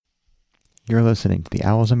You're listening to the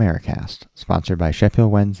Owls Americast, sponsored by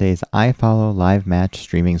Sheffield Wednesday's iFollow live match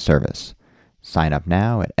streaming service. Sign up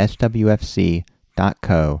now at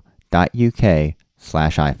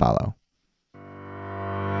swfc.co.uk/ifollow.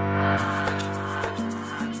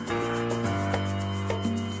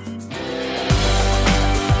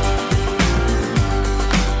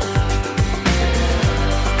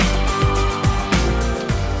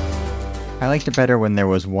 I liked it better when there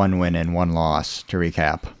was one win and one loss to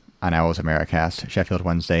recap on Owls Americast, Sheffield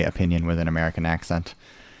Wednesday opinion with an American accent.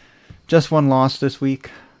 Just one loss this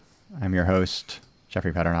week. I'm your host,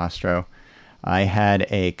 Jeffrey Paternostro. I had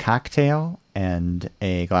a cocktail and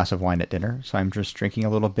a glass of wine at dinner, so I'm just drinking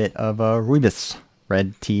a little bit of rooibos,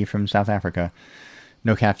 red tea from South Africa.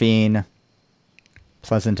 No caffeine,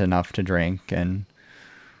 pleasant enough to drink, and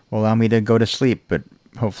will allow me to go to sleep, but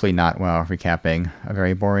hopefully not while recapping a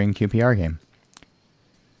very boring QPR game.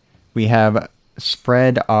 We have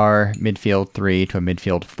spread our midfield 3 to a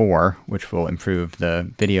midfield 4, which will improve the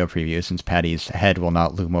video preview since Paddy's head will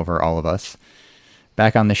not loom over all of us.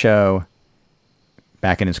 Back on the show,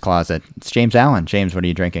 back in his closet, it's James Allen. James, what are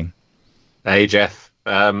you drinking? Hey, Jeff.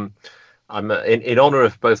 I'm in honor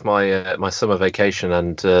of both my summer vacation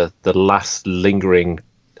and the last lingering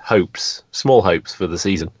hopes, small hopes for the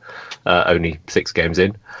season, only 6 games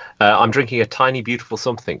in. I'm drinking a Tiny Beautiful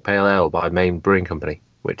Something Pale Ale by Maine Brewing Company,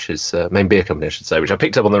 which is Maine Beer Company, I should say, which I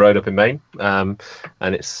picked up on the road up in Maine, and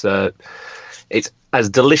it's as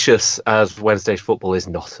delicious as Wednesday's football is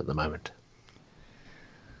not at the moment.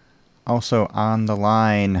 Also on the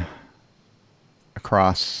line,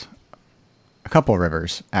 across a couple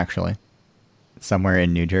rivers, actually, somewhere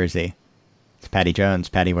in New Jersey, it's Paddy Jones.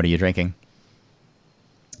 Paddy, what are you drinking?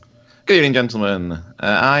 Good evening, gentlemen.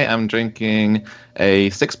 I am drinking a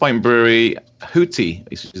 6 Point Brewery Hootie,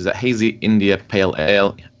 which is a hazy India Pale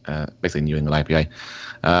Ale, basically New England IPA.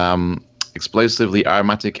 Explosively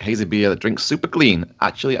aromatic hazy beer that drinks super clean.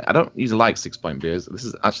 Actually, I don't usually like 6 Point beers. This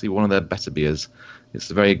is actually one of their better beers. It's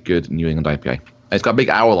a very good New England IPA. And it's got a big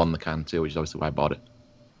owl on the can too, which is obviously why I bought it.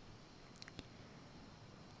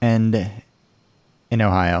 And in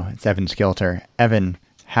Ohio, it's Evan Skilter. Evan,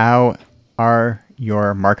 how are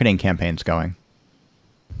your marketing campaigns going?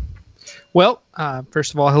 Well,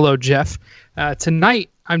 first of all, hello, Jeff.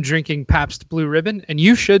 Tonight, I'm drinking Pabst Blue Ribbon, and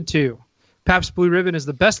you should too. Pabst Blue Ribbon is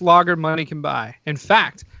the best lager money can buy. In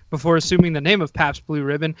fact, before assuming the name of Pabst Blue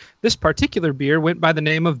Ribbon, this particular beer went by the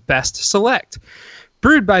name of Best Select.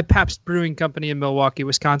 Brewed by Pabst Brewing Company in Milwaukee,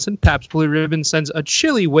 Wisconsin, Pabst Blue Ribbon sends a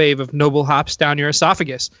chilly wave of noble hops down your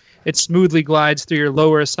esophagus. It smoothly glides through your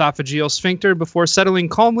lower esophageal sphincter before settling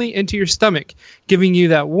calmly into your stomach, giving you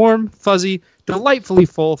that warm, fuzzy, delightfully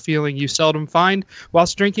full feeling you seldom find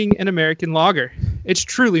whilst drinking an American lager. It's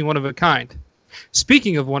truly one of a kind.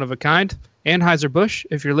 Speaking of one of a kind, Anheuser-Busch,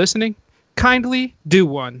 if you're listening, kindly do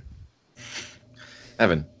one.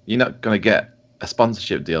 Evan, you're not going to get a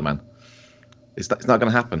sponsorship deal, man. It's not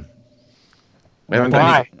going to happen. We haven't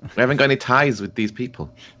got any ties with these people.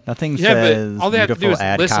 Nothing says all they have to do beautiful is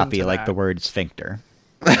ad listen copy to like that. the word sphincter.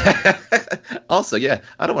 Also, yeah,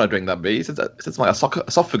 I don't want to drink that beer. It's my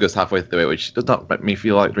esophagus halfway through it, which does not make me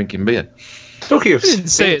feel like drinking beer. Talking of I didn't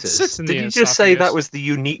say it sphincters, sits in did the you just say esophagus. that was the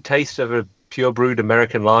unique taste of a pure brewed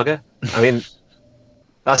American lager? I mean,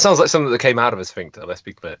 that sounds like something that came out of a sphincter, let's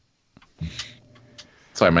be clear.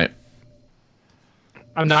 Sorry, mate.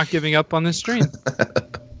 I'm not giving up on this stream.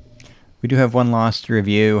 We do have one loss to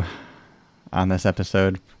review on this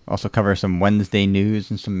episode. Also cover some Wednesday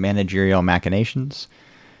news and some managerial machinations.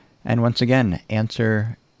 And once again,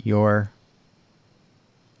 answer your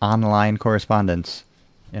online correspondence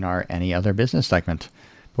in our Any Other Business segment.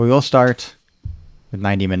 But we will start with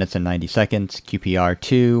 90 minutes and 90 seconds, QPR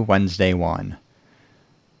 2, Wednesday 1.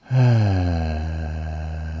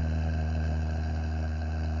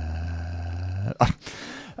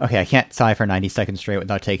 Okay, I can't sigh for 90 seconds straight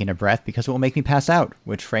without taking a breath because it will make me pass out,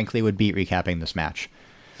 which frankly would beat recapping this match.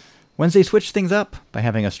 Wednesday switched things up by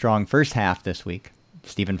having a strong first half this week.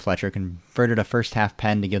 Stephen Fletcher converted a first half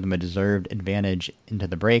pen to give them a deserved advantage into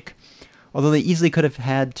the break, although they easily could have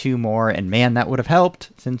had 2 more, and man, that would have helped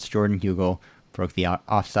since Jordan Hugill broke the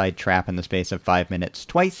offside trap in the space of 5 minutes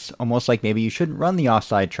twice, almost like maybe you shouldn't run the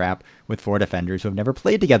offside trap with 4 defenders who have never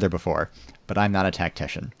played together before, but I'm not a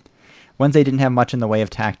tactician. Wednesday didn't have much in the way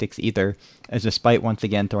of tactics either, as despite once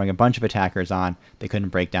again throwing a bunch of attackers on, they couldn't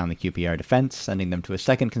break down the QPR defense, sending them to a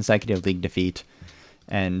second consecutive league defeat,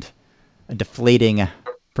 and a deflating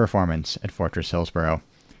performance at Fortress Hillsborough.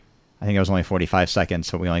 I think it was only 45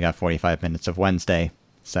 seconds, but we only got 45 minutes of Wednesday,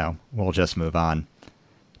 so we'll just move on.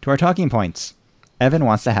 To our talking points, Evan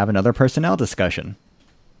wants to have another personnel discussion.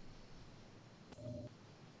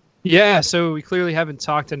 Yeah, so we clearly haven't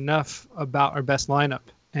talked enough about our best lineup,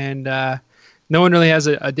 and no one really has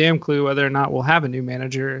a damn clue whether or not we'll have a new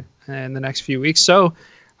manager in the next few weeks. So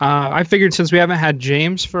I figured since we haven't had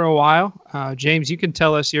James for a while, James, you can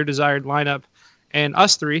tell us your desired lineup, and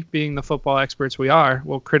us three, being the football experts we are,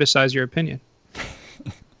 will criticize your opinion.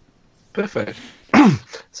 Perfect.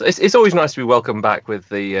 So it's always nice to be welcomed back with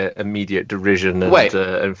the immediate derision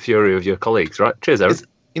and fury of your colleagues, right? Cheers, Evan.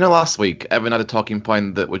 Last week, Evan had a talking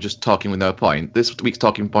point that we're just talking with no point. This week's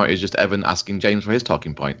talking point is just Evan asking James for his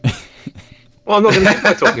talking point. Well, I'm not going to make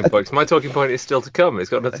my talking point, 'cause my talking point is still to come. It's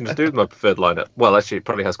got nothing to do with my preferred lineup. Well, actually, it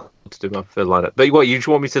probably has to do with my preferred lineup. But what, you just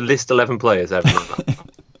want me to list 11 players, Evan?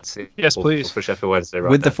 Yes, please. For Sheffield Wednesday,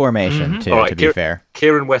 right With now. the formation, too, All right, to be fair.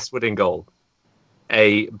 Kieran Westwood in goal.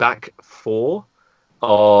 A back four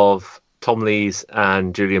of Tom Lees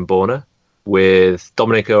and Julian Borner, with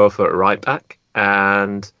Dominic Oafa at right back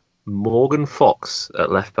and Morgan Fox at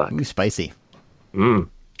left back. Ooh, spicy. There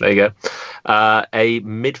you go. A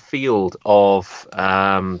midfield of,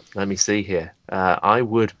 let me see here. I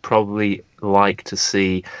would probably like to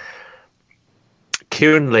see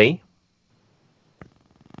Kieran Lee,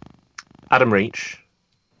 Adam Reach,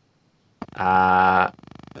 I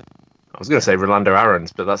was going to say Rolando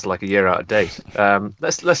Aarons, but that's like a year out of date.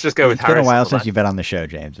 Let's just go with Harris. It's been a while since you've been on the show,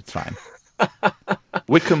 James. It's fine.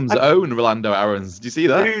 Wycombe's own Rolando Aarons. Do you see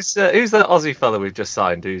that? Who's that Aussie fella we've just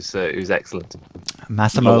signed? Who's excellent?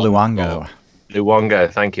 Massimo Luongo.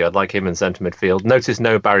 Luongo, thank you. I'd like him in centre midfield. Notice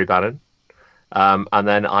no Barry Bannon. And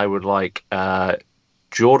then I would like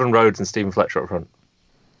Jordan Rhodes and Stephen Fletcher up front.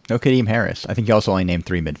 No Kadeem Harris. I think you also only named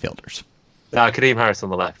 3 midfielders. Kadeem Harris on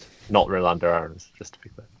the left, not Rolando Aarons, just to be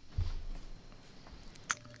clear.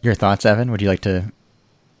 Your thoughts, Evan? Would you like to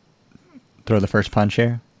throw the first punch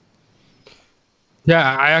here?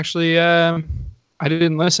 Yeah, I actually I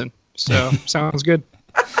didn't listen, so sounds good.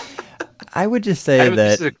 I would just say This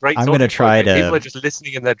that is a great I'm going to try to... People are just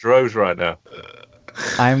listening in their droves right now.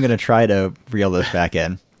 I'm going to try to reel this back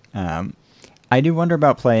in. I do wonder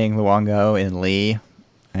about playing Luongo and Lee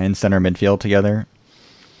in center midfield together.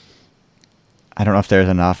 I don't know if there's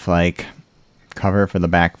enough cover for the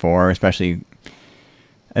back four, especially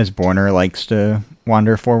as Borner likes to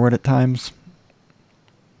wander forward at times.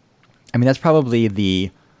 I mean, that's probably the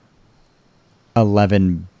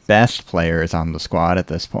 11 best players on the squad at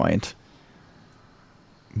this point.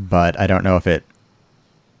 But I don't know if it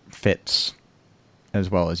fits as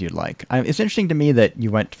well as you'd like. It's interesting to me that you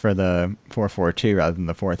went for the 4-4-2 rather than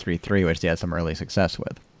the 4-3-3, which they had some early success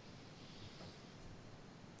with.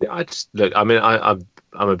 Yeah, I'm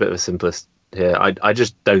a bit of a simplist here. I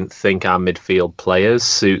just don't think our midfield players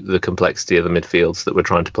suit the complexity of the midfields that we're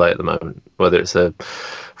trying to play at the moment. Whether it's a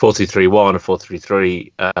 4-2-3-1 or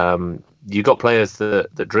 4-3-3, you got players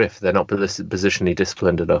that drift. They're not positionally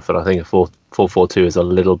disciplined enough, and I think a 4-4-2 is a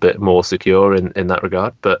little bit more secure in that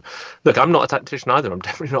regard. But look, I'm not a tactician either. I'm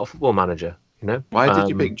definitely not a football manager. Why did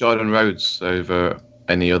you pick Jordan Rhodes over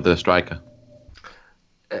any other striker?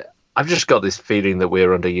 I've just got this feeling that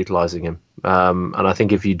we're underutilising him, and I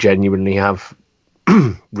think if you genuinely have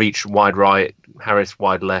Reach wide right, Harris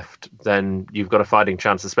wide left, then you've got a fighting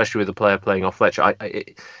chance, especially with a player playing off Fletcher.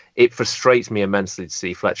 It frustrates me immensely to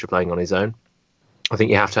see Fletcher playing on his own. I think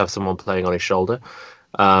you have to have someone playing on his shoulder,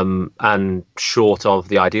 and short of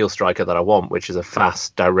the ideal striker that I want, which is a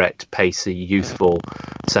fast, direct, pacey, youthful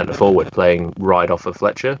centre forward playing right off of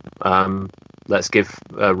Fletcher. Let's give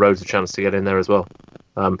Rhodes a chance to get in there as well.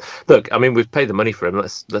 Look, I mean, we've paid the money for him.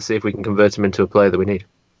 Let's see if we can convert him into a player that we need.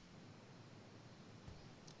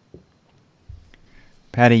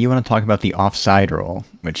 Patty, you want to talk about the offside rule,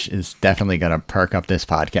 which is definitely going to perk up this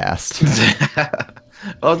podcast.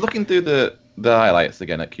 Well, I was looking through the highlights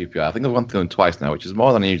again at QPR. I think I've gone through them twice now, which is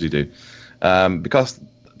more than I usually do, because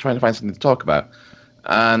I'm trying to find something to talk about.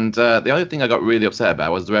 And the only thing I got really upset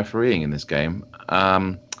about was the refereeing in this game.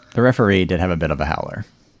 The referee did have a bit of a howler.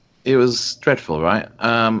 It was dreadful, right?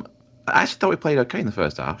 I actually thought we played okay in the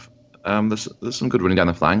first half. There's some good running down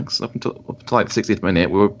the flanks. Up until like the 60th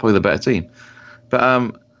minute, we were probably the better team.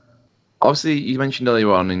 But obviously, you mentioned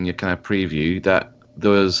earlier on in your kind of preview that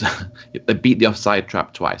there was they beat the offside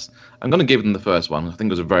trap twice. I'm going to give them the first one. I think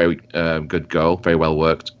it was a very good goal, very well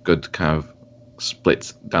worked, good kind of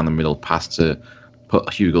split down the middle pass to put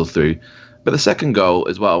Hugill through. But the second goal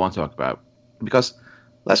is what I want to talk about, because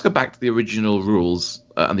let's go back to the original rules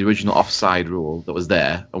and the original offside rule that was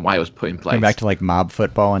there and why it was put in place. Going back to mob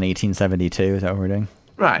football in 1872, is that what we're doing?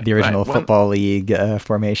 Right. The original Football League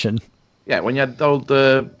formation. Yeah, when you had old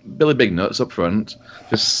Billy Bignuts up front,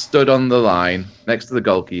 just stood on the line next to the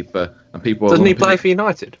goalkeeper, and people... Doesn't he play for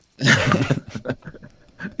United?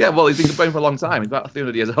 Yeah, Yeah, well, he's been playing for a long time. He's about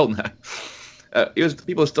 300 years old now.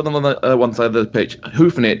 People stood on the one side of the pitch,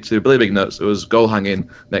 hoofing it to Billy Bignuts, who was goal hanging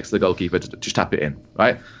next to the goalkeeper to just tap it in,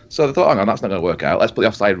 right? So they thought, hang on, that's not going to work out. Let's put the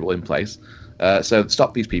offside rule in place. So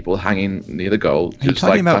stop these people hanging near the goal. Are you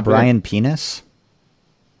talking about Brian Penis?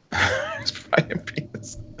 It's Brian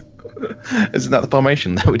Penis. Isn't that the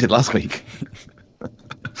formation that we did last week?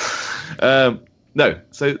 No.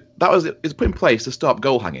 So it's put in place to stop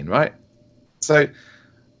goal hanging, right? So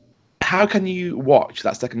how can you watch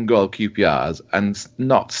that second goal of QPR's and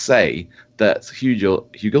not say that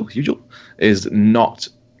Hugill is not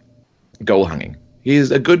goal hanging? He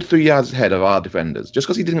is a good 3 yards ahead of our defenders. Just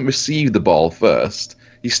because he didn't receive the ball first,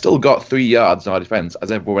 he's still got 3 yards in our defence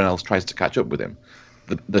as everyone else tries to catch up with him.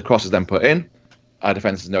 The cross is then put in. Our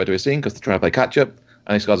defence is nowhere to be seen because they're trying to play catch up,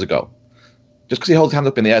 and he scores a goal. Just because he holds his hand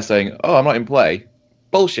up in the air saying, "Oh, I'm not in play,"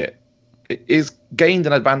 bullshit. Is gained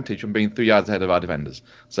an advantage from being 3 yards ahead of our defenders.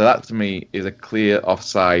 So that, to me, is a clear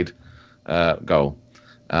offside goal.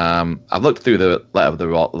 I've looked through the letter of the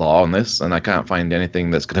law on this, and I can't find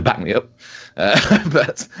anything that's going to back me up.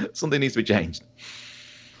 But something needs to be changed.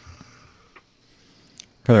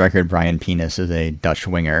 For the record, Brian Penis is a Dutch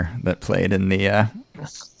winger that played in the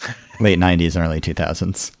late 90s and early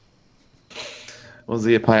 2000s. Was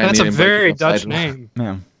he a pioneer? That's a very Dutch name.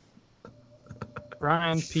 Yeah.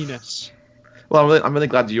 Brian Penis. Well, I'm really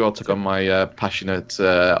glad you all took on my passionate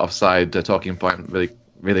offside talking point really,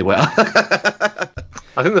 really well.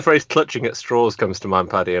 I think the phrase clutching at straws comes to mind,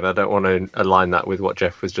 Paddy, and I don't want to align that with what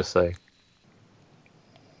Jeff was just saying.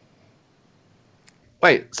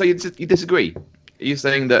 Wait, so you disagree? Are you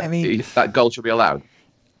saying that that goal should be allowed?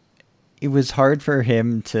 It was hard for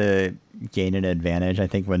him to gain an advantage, I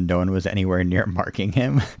think, when no one was anywhere near marking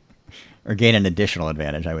him. Or gain an additional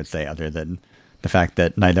advantage, I would say, other than the fact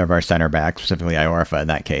that neither of our center backs, specifically Iorfa in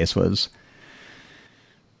that case, was...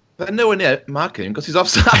 But no one near marking him because he's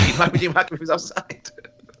offside. Why would you mark him if he's offside?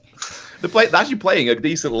 They're actually playing a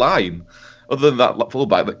decent line, other than that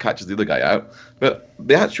fullback that catches the other guy out. But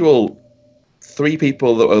the actual... three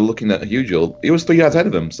people that were looking at Hugill, he was 3 yards ahead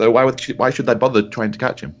of them. So why should they bother trying to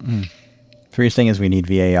catch him? So you're saying is we need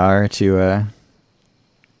VAR to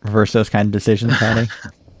reverse those kind of decisions, Paddy?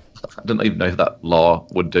 I don't even know if that law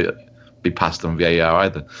would be passed on VAR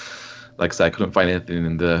either. Like I said, I couldn't find anything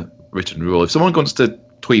in the written rule. If someone wants to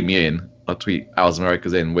tweet me in, or tweet Owls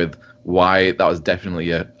Americas in with why that was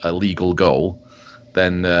definitely a legal goal,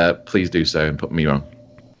 then please do so and put me on.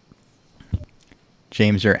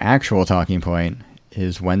 James, your actual talking point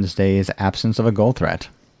is Wednesday's absence of a goal threat.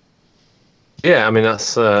 Yeah, I mean,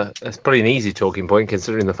 that's probably an easy talking point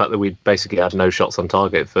considering the fact that we basically had no shots on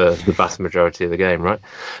target for the vast majority of the game, right?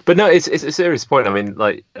 But no, it's a serious point. I mean,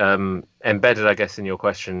 like embedded, I guess, in your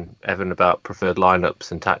question, Evan, about preferred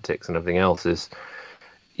lineups and tactics and everything else is,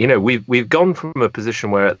 you know, we've gone from a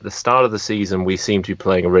position where at the start of the season we seemed to be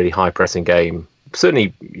playing a really high pressing game.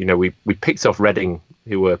 Certainly, you know, we picked off Reading,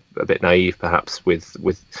 who were a bit naive perhaps with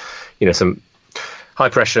you know, some high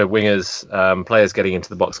pressure wingers, players getting into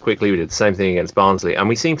the box quickly. We did the same thing against Barnsley, and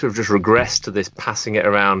we seem to have just regressed to this passing it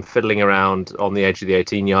around, fiddling around on the edge of the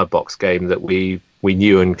 18-yard box game that we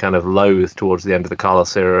knew and kind of loathed towards the end of the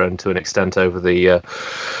Carlos era and to an extent over the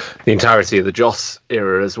entirety of the Joss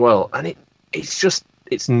era as well. And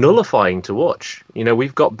it's nullifying to watch. You know,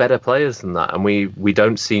 we've got better players than that, and we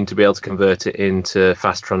don't seem to be able to convert it into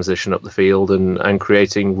fast transition up the field and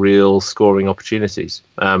creating real scoring opportunities.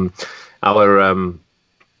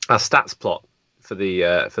 Our stats plot for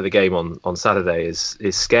the game on Saturday is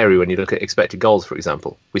scary when you look at expected goals, for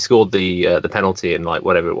example. We scored the penalty in like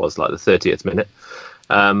whatever it was, like the 30th minute.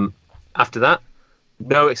 After that,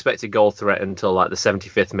 no expected goal threat until like the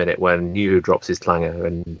 75th minute when Nuhu drops his clanger,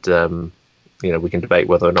 and you know, we can debate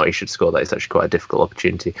whether or not he should score that. It's actually quite a difficult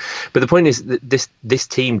opportunity. But the point is that this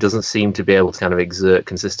team doesn't seem to be able to kind of exert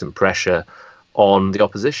consistent pressure on the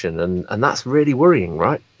opposition, and that's really worrying,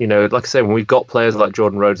 right? You know, like I say, when we've got players like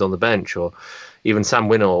Jordan Rhodes on the bench, or even Sam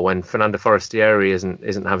Winnall, when Fernando Forestieri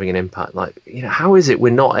isn't having an impact, like, you know, how is it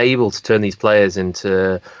we're not able to turn these players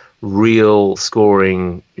into real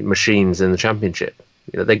scoring machines in the Championship?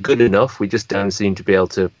 You know, they're good enough. We just don't seem to be able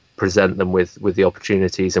to present them with the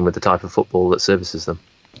opportunities and with the type of football that services them.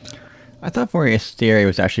 I thought Forestieri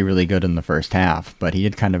was actually really good in the first half, but he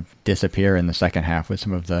did kind of disappear in the second half with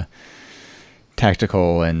some of the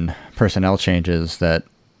tactical and personnel changes that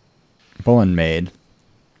Bullen made.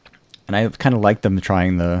 And I kind of liked them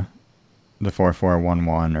trying the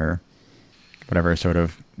 4-4-1-1 or whatever sort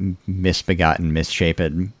of misbegotten,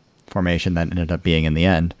 misshapen formation that ended up being in the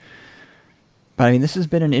end. But I mean, this has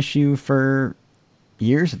been an issue for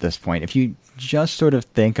years at this point. If you just sort of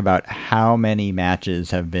think about how many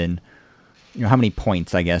matches have been, how many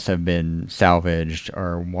points, I guess, have been salvaged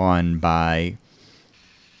or won by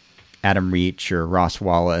Adam Reach or Ross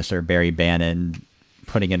Wallace or Barry Bannon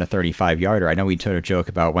putting in a 35-yarder. I know we sort of joke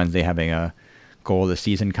about Wednesday having a goal of the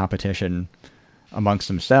season competition amongst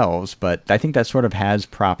themselves, but I think that sort of has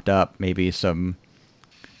propped up maybe some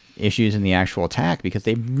issues in the actual attack, because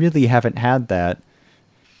they really haven't had that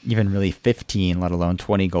even really 15, let alone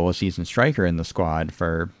 20 goal a season striker in the squad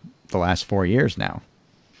for the last 4 years now.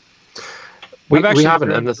 We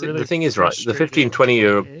haven't, and the thing is, right, the 15-20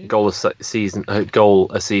 year goal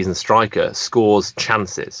a season striker scores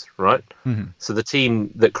chances, right? Mm-hmm. So the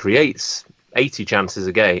team that creates 80 chances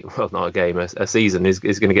a game, well, not a game, a season, is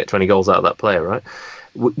going to get 20 goals out of that player, right?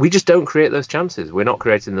 We just don't create those chances. We're not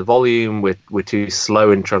creating the volume. We're too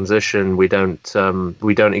slow in transition. We don't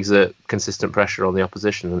exert consistent pressure on the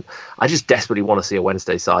opposition. And I just desperately want to see a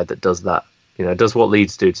Wednesday side that does that. Does what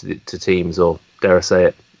Leeds do to teams, or dare I say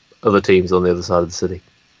it, other teams on the other side of the city.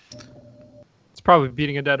 It's probably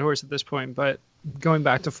beating a dead horse at this point, but going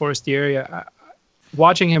back to Forestieri,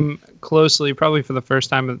 watching him closely, probably for the first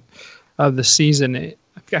time of the season,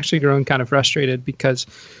 I've actually grown kind of frustrated, because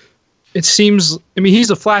it seems,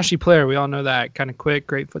 he's a flashy player. We all know that, kind of quick,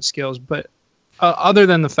 great foot skills. But other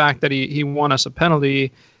than the fact that he won us a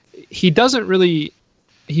penalty, he doesn't really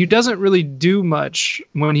do much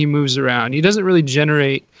when he moves around. He doesn't really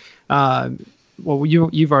generate. Well,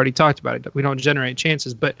 you've already talked about it. We don't generate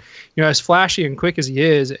chances, but as flashy and quick as he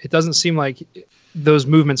is, it doesn't seem like those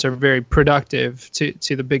movements are very productive to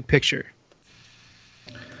the big picture.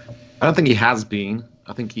 I don't think he has been.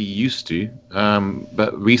 I think he used to,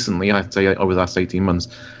 but recently, I'd say over the last 18 months,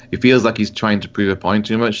 it feels like he's trying to prove a point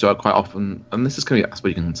too much. So quite often, and this is kind of, I suppose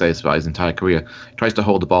you can say this about his entire career, he tries to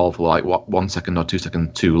hold the ball for like 1 second or 2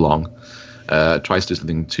 seconds too long. Tries to do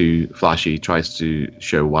something too flashy, tries to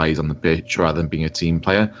show why he's on the pitch rather than being a team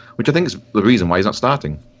player, which I think is the reason why he's not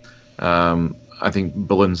starting. I think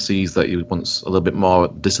Bullen sees that he wants a little bit more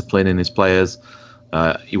discipline in his players.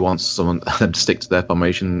 He wants them to stick to their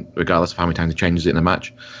formation regardless of how many times he changes it in a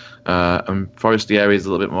match. And Forestieri is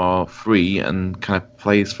a little bit more free and kind of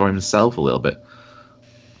plays for himself a little bit.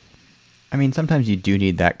 Sometimes you do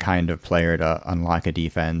need that kind of player to unlock a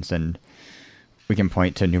defense, and we can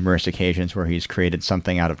point to numerous occasions where he's created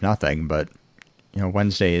something out of nothing, but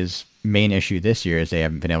Wednesday's main issue this year is they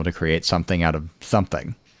haven't been able to create something out of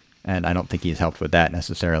something, and I don't think he's helped with that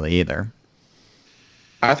necessarily either.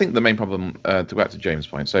 I think the main problem, to go back to James'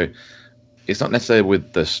 point, so it's not necessarily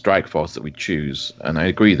with the strike force that we choose, and I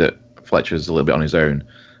agree that Fletcher's a little bit on his own,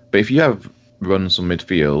 but if you have runs from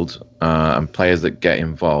midfield and players that get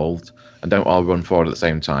involved and don't all run forward at the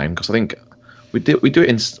same time, because I think we do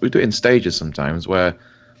it in stages sometimes where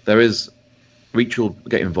there is Reach will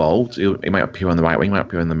get involved. He might appear on the right wing, he might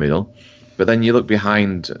appear in the middle, but then you look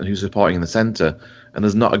behind who's supporting in the centre, and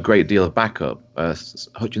there's not a great deal of backup.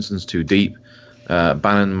 Hutchinson's too deep.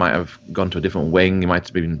 Bannon might have gone to a different wing. He might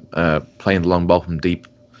have been playing the long ball from deep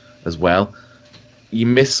as well. You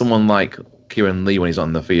miss someone like Kieran Lee when he's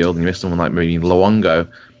on the field, and you miss someone like maybe Luongo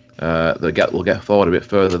that will get forward a bit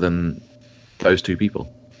further than those two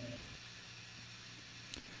people.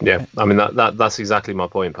 Yeah, that's exactly my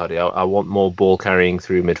point, Paddy. I want more ball carrying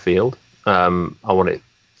through midfield. I want it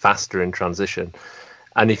faster in transition,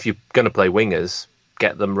 and if you're going to play wingers,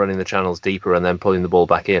 get them running the channels deeper and then pulling the ball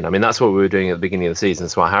back in. That's what we were doing at the beginning of the season.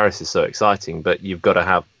 That's why Harris is so exciting. But you've got to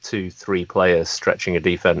have 2-3 players stretching a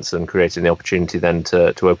defense and creating the opportunity then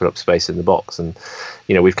to open up space in the box. And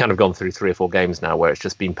we've kind of gone through 3 or 4 games now where it's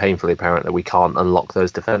just been painfully apparent that we can't unlock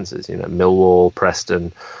those defenses. Millwall,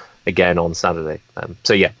 Preston, again on Saturday.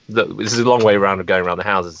 This is a long way around of going around the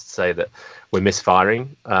houses to say that we're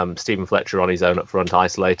misfiring. Stephen Fletcher on his own up front,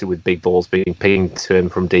 isolated with big balls being pinged to him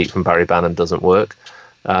from deep from Barry Bannon, doesn't work.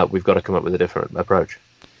 We've got to come up with a different approach.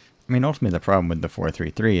 Ultimately the problem with the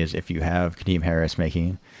 4-3-3 is if you have Kadeem Harris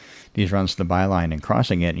making these runs to the byline and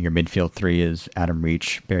crossing it, and your midfield 3 is Adam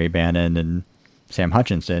Reach, Barry Bannon, and Sam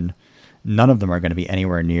Hutchinson, none of them are going to be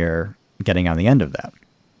anywhere near getting on the end of that.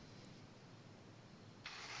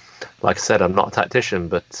 Like I said, I'm not a tactician,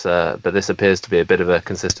 but this appears to be a bit of a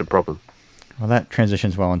consistent problem. Well, that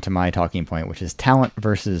transitions well into my talking point, which is talent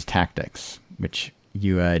versus tactics, which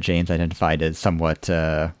you, James, identified as somewhat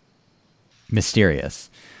mysterious.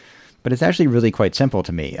 But it's actually really quite simple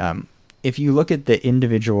to me. If you look at the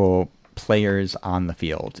individual players on the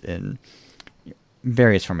field in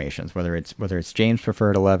various formations, whether it's James'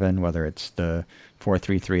 preferred 11, whether it's the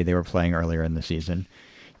 4-3-3 they were playing earlier in the season,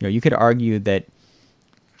 you could argue that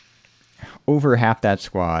over half that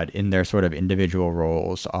squad in their sort of individual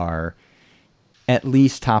roles are at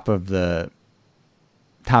least top half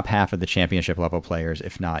of the championship level players,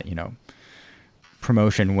 if not,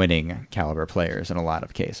 promotion winning caliber players in a lot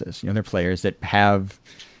of cases. They're players that have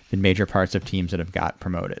been major parts of teams that have got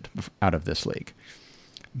promoted out of this league.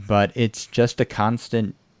 But it's just a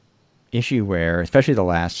constant issue where, especially the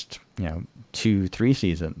last, 2-3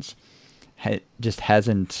 seasons, just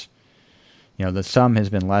hasn't, the sum has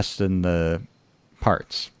been less than the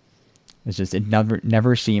parts. It's just, it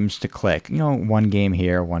never seems to click. One game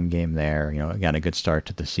here, one game there, got a good start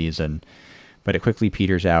to the season, but it quickly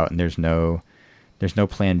peters out and there's no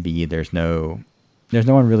plan B. There's no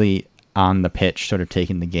one really on the pitch sort of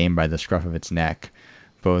taking the game by the scruff of its neck,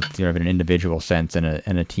 both in an individual sense and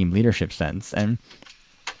a team leadership sense. And,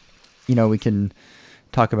 we can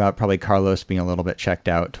talk about probably Carlos being a little bit checked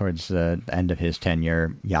out towards the end of his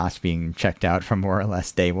tenure, Jas being checked out from more or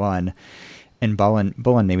less day one, and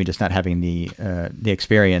Bullen maybe just not having the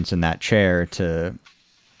experience in that chair to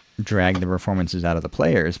drag the performances out of the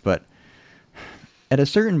players. But at a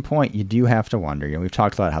certain point, you do have to wonder. We've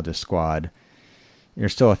talked about how this squad,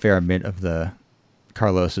 there's still a fair bit of the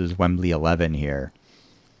Carlos's Wembley 11 here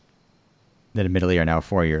that admittedly are now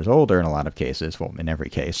 4 years older in a lot of cases. Well, in every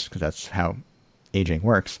case, because that's how aging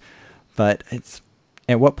works. But it's,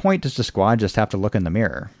 at what point does the squad just have to look in the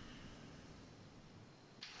mirror?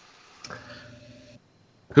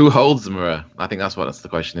 Who holds the mirror? I think that's the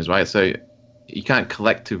question is, right? So you can't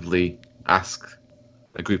collectively ask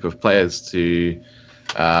a group of players to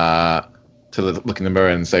look in the mirror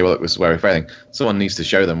and say, well, it was where we're failing. Someone needs to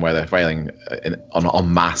show them where they're failing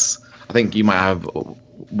en masse. I think you might have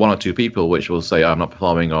one or two people which will say, I'm not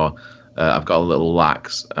performing, or I've got a little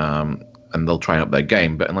lax, and they'll try and up their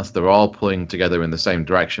game. But unless they're all pulling together in the same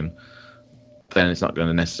direction, then it's not going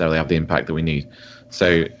to necessarily have the impact that we need.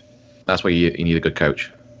 So that's where you need a good coach.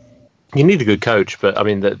 You need a good coach, but I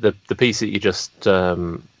mean, the piece that you just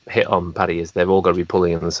hit on, Paddy, is they've all got to be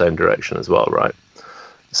pulling in the same direction as well, right?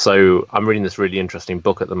 So I'm reading this really interesting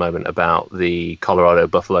book at the moment about the Colorado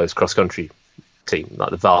Buffaloes cross-country team, like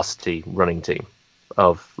the varsity running team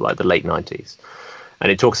of like the late 90s.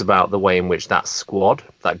 And it talks about the way in which that squad,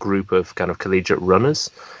 that group of kind of collegiate runners,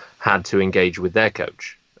 had to engage with their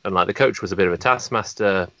coach. And like the coach was a bit of a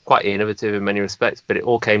taskmaster, quite innovative in many respects, but it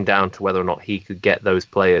all came down to whether or not he could get those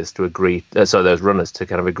players to agree, those runners to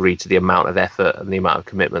kind of agree to the amount of effort and the amount of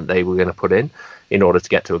commitment they were going to put in order to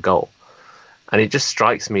get to a goal. And it just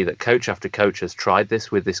strikes me that coach after coach has tried this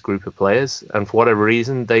with this group of players, and for whatever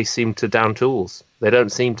reason, they seem to down tools. They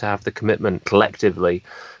don't seem to have the commitment collectively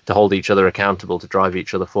to hold each other accountable, to drive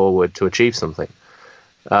each other forward, to achieve something.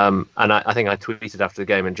 And I think I tweeted after the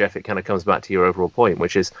game, and Jeff, it kind of comes back to your overall point,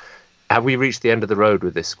 which is, have we reached the end of the road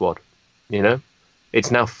with this squad?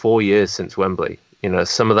 It's now 4 years since Wembley.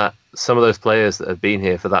 Some of those players that have been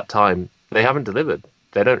here for that time, they haven't delivered.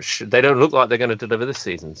 They don't look like they're going to deliver this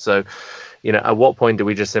season. So, at what point do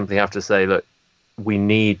we just simply have to say, look, we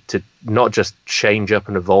need to not just change up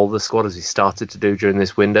and evolve the squad as we started to do during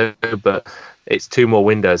this window, but it's 2 more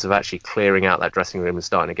windows of actually clearing out that dressing room and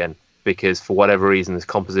starting again. Because for whatever reason, this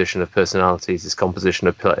composition of personalities, this composition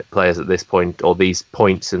of players at this point, or these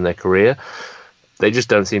points in their career, they just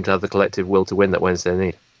don't seem to have the collective will to win that Wednesday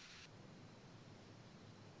need.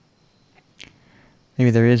 Maybe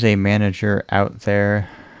there is a manager out there.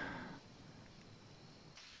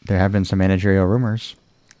 There have been some managerial rumors.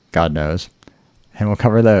 God knows. And we'll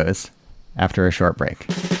cover those after a short break.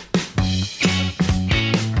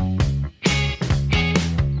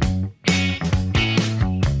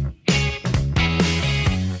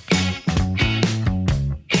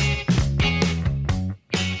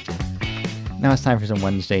 Now it's time for some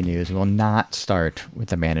Wednesday news. We will not start with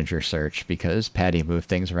the manager search because Paddy moved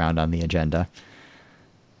things around on the agenda.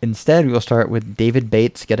 Instead, we will start with David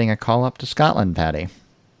Bates getting a call up to Scotland, Paddy.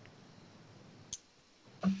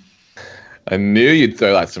 I knew you'd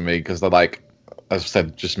throw that to me because, as I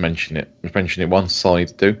said, just mention it. Mention it once, that's all you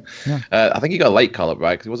need to do. Yeah. I think he got a late call up,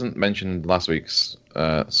 right? Because he wasn't mentioned last week's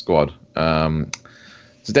squad. So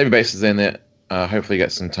David Bates is in it. Hopefully he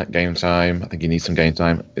gets some game time. I think he needs some game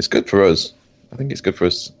time. It's good for us. I think it's good for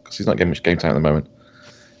us because he's not getting much game time at the moment.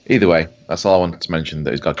 Either way, that's all I wanted to mention,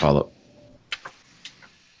 that he's got a call up.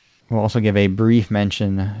 We'll also give a brief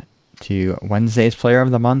mention to Wednesday's Player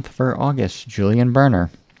of the Month for August, Julian Burner.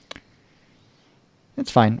 It's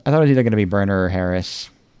fine. I thought it was either going to be Burner or Harris.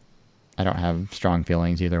 I don't have strong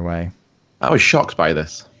feelings either way. I was shocked by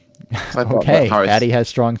this. Okay, Paddy has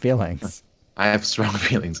strong feelings. I have strong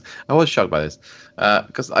feelings. I was shocked by this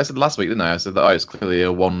because I said last week, didn't I? I said that it's clearly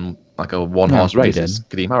a one horse race. It's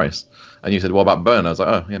Kadeem Harris, and you said, "What about Burner?" I was like,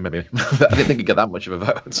 "Oh, yeah, maybe." I didn't think he'd get that much of a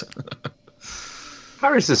vote.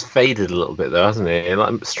 Harris has faded a little bit though, hasn't he?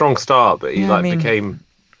 Like strong start, but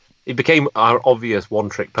he became our obvious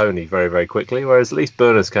one-trick pony very, very quickly. Whereas at least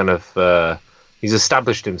Burner's kind of he's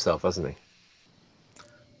established himself, hasn't he?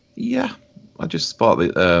 Yeah, I just thought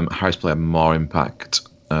that Harris played more impact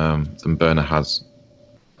than Burner has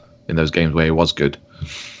in those games where he was good.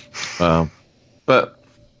 But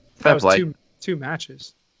fair That play. was two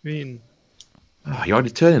matches. I mean, You're already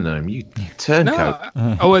turning on him. You turncoat.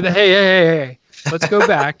 Hey. Let's go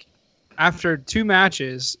back. After 2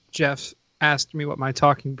 matches, Jeff asked me what my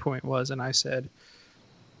talking point was, and I said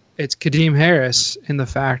it's Kadeem Harris in the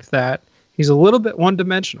fact that he's a little bit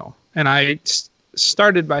one-dimensional. And I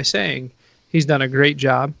started by saying he's done a great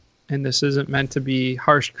job, and this isn't meant to be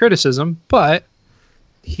harsh criticism, but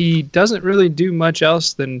he doesn't really do much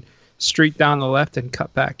else than streak down the left and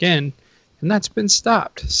cut back in, and that's been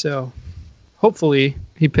stopped. So hopefully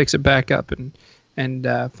he picks it back up and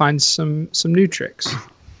finds some new tricks.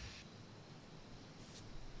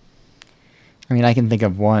 I mean, I can think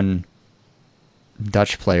of one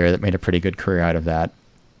Dutch player that made a pretty good career out of that,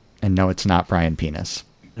 and no, it's not Brian Penis.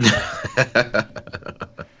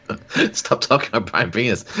 Stop talking about Brian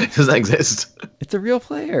Penis. It doesn't exist. It's a real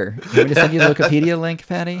player. You want me to send you the Wikipedia link,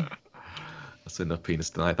 Patty? That's enough penis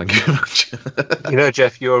tonight. Thank you very much. You know,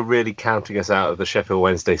 Jeff, you're really counting us out of the Sheffield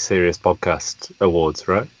Wednesday Serious Podcast Awards,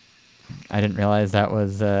 right? I didn't realize that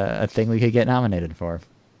was a thing we could get nominated for.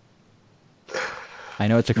 I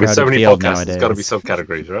know it's a With crowded so many field podcasts, nowadays. there's got to be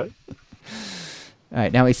subcategories, right? All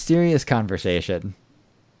right, now a serious conversation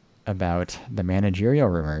about the managerial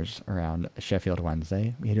rumors around Sheffield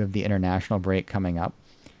Wednesday. We do have the international break coming up,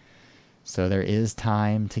 so there is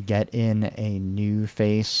time to get in a new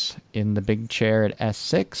face in the big chair at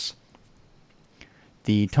S6.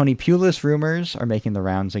 The Tony Pulis rumors are making the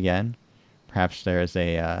rounds again. Perhaps there is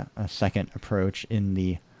a second approach in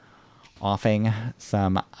the offing.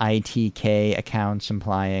 Some ITK accounts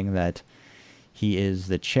implying that he is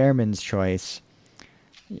the chairman's choice.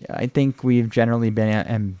 I think we've generally been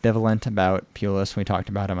ambivalent about Pulis when we talked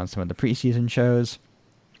about him on some of the preseason shows.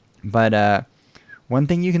 But one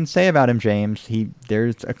thing you can say about him, James,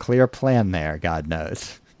 there's a clear plan there, God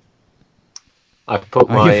knows. I've put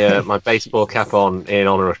my baseball cap on in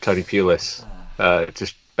honor of Tony Pulis,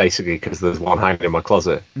 just basically because there's one hanging in my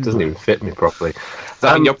closet. It doesn't even fit me properly.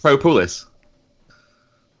 You're pro Pulis?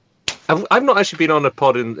 I've not actually been on a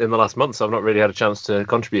pod in the last month, so I've not really had a chance to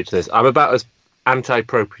contribute to this. I'm about as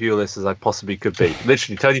anti-pro Pulis as I possibly could be.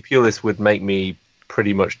 Literally, Tony Pulis would make me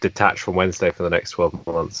pretty much detached from Wednesday for the next 12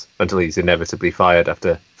 months until he's inevitably fired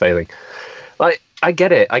after failing. Like, I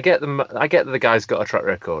get it. I get that the guy's got a track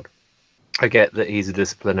record. I get that he's a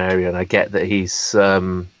disciplinarian. I get that he's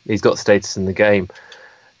got status in the game.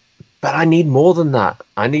 But I need more than that.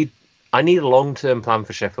 I need a long-term plan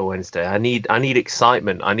for Sheffield Wednesday. I need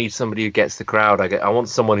excitement. I need somebody who gets the crowd. I want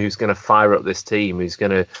someone who's going to fire up this team, who's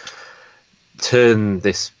going to turn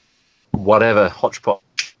this whatever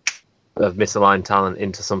hodgepodge of misaligned talent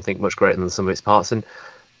into something much greater than the sum of its parts. And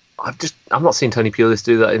I'm not seeing Tony Pulis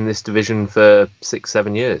do that in this division for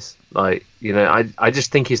 6-7 years. Like, you know, I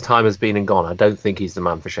just think his time has been and gone. I don't think he's the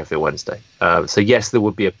man for Sheffield Wednesday. So yes, there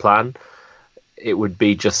would be a plan. It would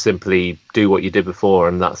be just simply do what you did before,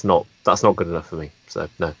 and that's not good enough for me. So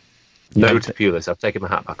no to Pulis. I've taken my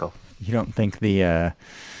hat back off. You don't think the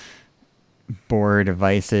bored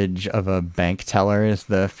visage of a bank teller is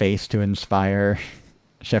the face to inspire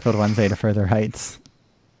Sheffield Wednesday to further heights?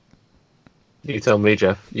 You tell me,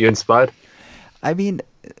 Jeff. You inspired? I mean,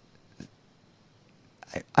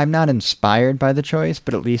 I'm not inspired by the choice,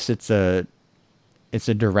 but at least it's a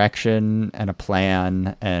direction and a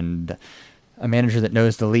plan and a manager that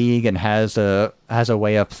knows the league and has a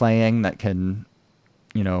way of playing that can,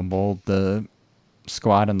 you know, mold the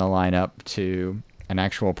squad and the lineup to an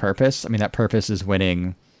actual purpose. I mean, that purpose is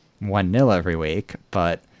winning 1-0 every week,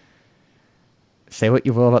 but say what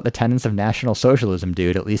you will about the tenets of National Socialism,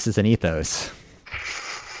 dude, at least it's an ethos.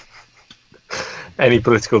 Any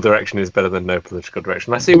political direction is better than no political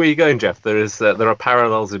direction. I see where you're going, Jeff. There are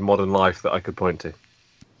parallels in modern life that I could point to.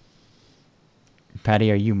 Paddy,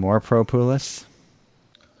 are you more pro Pulis?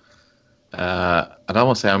 I don't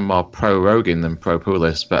want to say I'm more pro Rogan than pro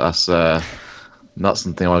Pulis, but that's not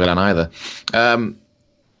something I want to go down either. I'm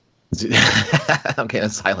getting a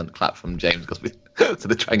silent clap from James because we to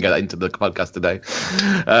try and get that into the podcast today.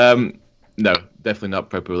 No, definitely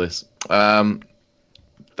not pro Pulis.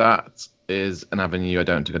 That is an avenue I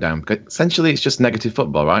don't want to go down. Because essentially, it's just negative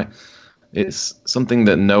football, right? It's something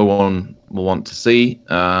that no one will want to see.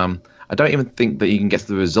 I don't even think that you can get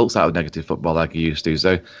the results out of negative football like you used to.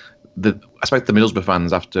 So, I expect the Middlesbrough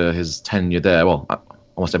fans after his tenure there, well,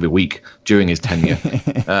 almost every week during his tenure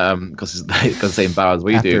because they embarrass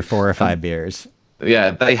we After do. 4 or 5 beers.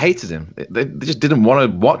 Yeah, they hated him. They just didn't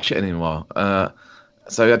want to watch it anymore.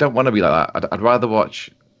 So I don't want to be like that. I'd rather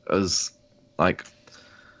watch us like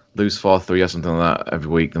lose 4-3 or something like that every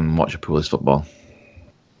week than watch a pool's football.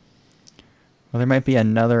 Well, there might be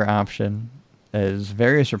another option, as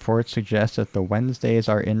various reports suggest that the Wednesdays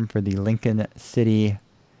are in for the Lincoln City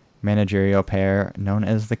managerial pair known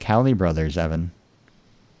as the Cowley brothers, Evan.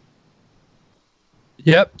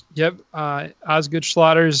 Yep. Osgood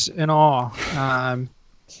Slaughters and all.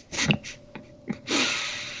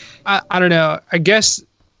 I don't know. I guess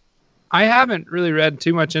I haven't really read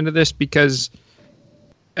too much into this because,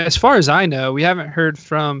 as far as I know, we haven't heard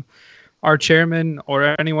from our chairman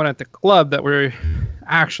or anyone at the club that we're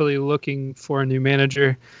actually looking for a new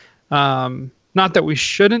manager. Not that we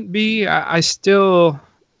shouldn't be. I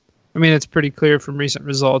mean, it's pretty clear from recent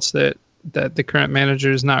results that the current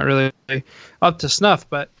manager is not really up to snuff.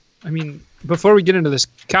 But I mean, before we get into this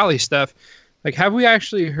Cali stuff, like, have we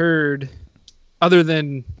actually heard, other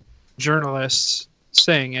than journalists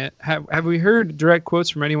saying it, have we heard direct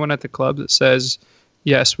quotes from anyone at the club that says,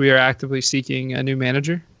 yes, we are actively seeking a new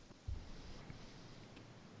manager?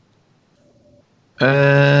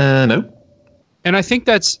 No. And I think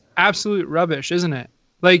that's absolute rubbish, isn't it?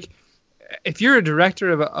 Like, if you're a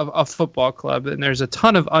director of a football club and there's a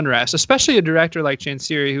ton of unrest, especially a director like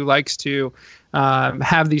Chansiri who likes to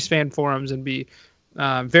have these fan forums and be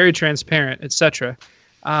very transparent, etc.,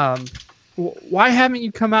 why haven't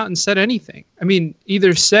you come out and said anything? I mean,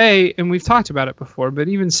 either say, and we've talked about it before, but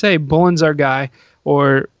even say Bullen's our guy,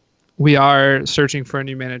 or we are searching for a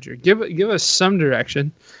new manager. Give us some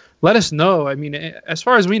direction. Let us know. I mean, as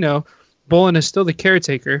far as we know, Bullen is still the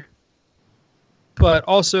caretaker, but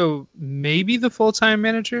also maybe the full-time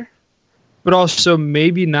manager, but also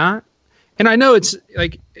maybe not. And I know it's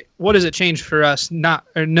like, what does it change for us, not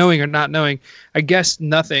or knowing or not knowing? I guess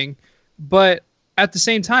nothing. But at the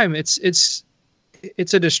same time, it's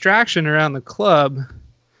a distraction around the club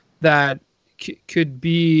that could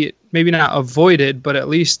be maybe not avoided, but at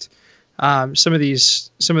least some of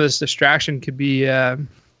this distraction could be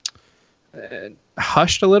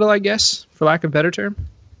hushed a little, I guess, for lack of a better term.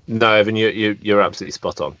 No, Evan, you're absolutely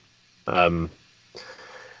spot on.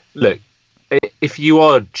 Look, if you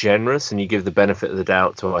are generous and you give the benefit of the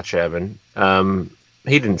doubt to our chairman,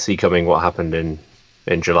 he didn't see coming what happened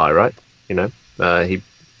in July, right? You know, he'd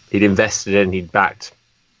invested in, he'd backed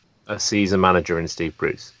a season manager in Steve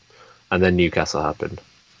Bruce, and then Newcastle happened,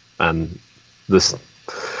 and this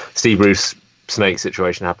Steve Bruce snake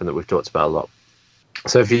situation happened that we've talked about a lot.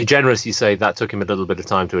 So if you're generous, you say that took him a little bit of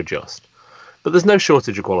time to adjust. But there's no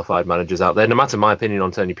shortage of qualified managers out there. No matter my opinion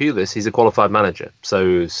on Tony Pulis, he's a qualified manager.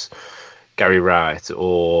 So's Gary Wright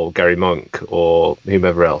or Gary Monk or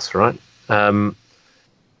whomever else, right?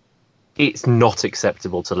 It's not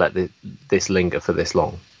acceptable to let this linger for this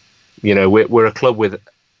long. You know, we're a club with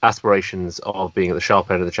aspirations of being at the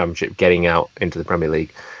sharp end of the Championship, getting out into the Premier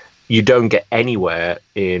League. You don't get anywhere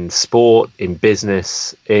in sport, in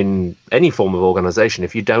business, in any form of organisation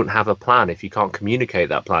if you don't have a plan, if you can't communicate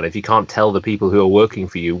that plan, if you can't tell the people who are working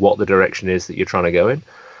for you what the direction is that you're trying to go in.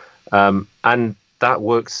 And that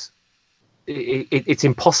works. It's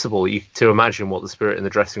impossible to imagine what the spirit in the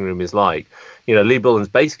dressing room is like. You know, Lee Bullen's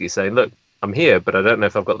basically saying, look, I'm here, but I don't know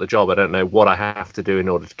if I've got the job. I don't know what I have to do in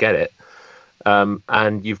order to get it.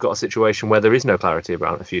 And you've got a situation where there is no clarity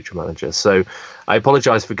about a future manager. So I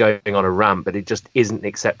apologise for going on a rant, but it just isn't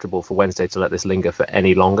acceptable for Wednesday to let this linger for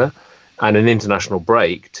any longer. And an international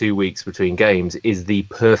break, 2 weeks between games, is the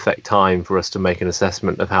perfect time for us to make an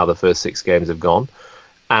assessment of how the first 6 games have gone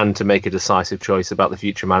and to make a decisive choice about the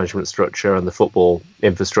future management structure and the football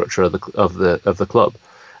infrastructure of the club.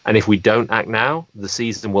 And if we don't act now, the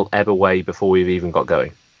season will ebb away before we've even got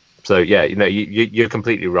going. So, yeah, you know, you're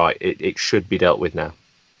completely right. It should be dealt with now.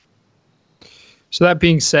 So that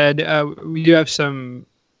being said, we do have some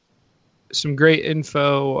great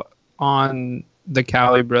info on the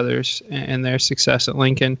Cowley brothers and their success at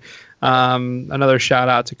Lincoln. Another shout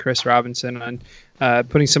out to Chris Robinson on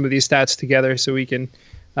putting some of these stats together so we can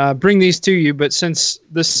bring these to you. But since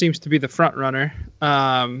this seems to be the front runner,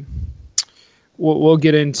 we'll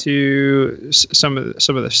get into some of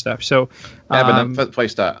this stuff. So, before you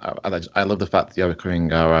start, I love the fact that you're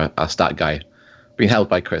becoming our stat guy, being held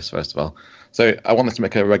by Chris, first of all. So I wanted to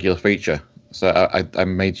make a regular feature. So I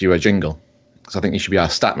made you a jingle. So I think you should be our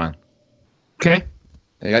stat man. Okay.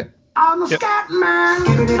 There you go. I'm the stat man.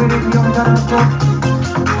 I'm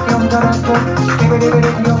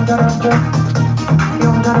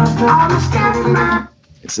the stat man.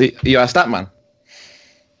 See, you're a stat man.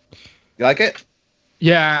 You like it?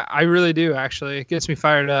 Yeah, I really do. Actually, it gets me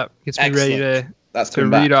fired up. Gets me ready to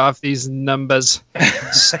read off these numbers.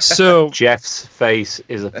 So Jeff's face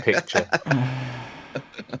is a picture.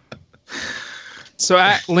 So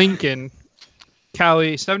at Lincoln,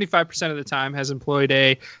 Cali 75% of the time has employed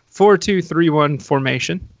a 4-2-3-1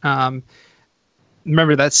 formation.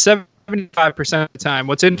 Remember, that's 75% of the time.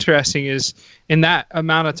 What's interesting is in that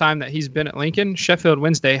amount of time that he's been at Lincoln, Sheffield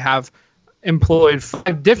Wednesday have employed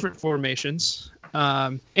 5 different formations.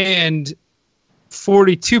 And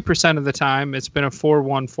 42% of the time, it's been a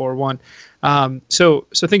 4-1-4-1. So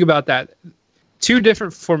think about that. 2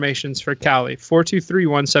 different formations for Cali,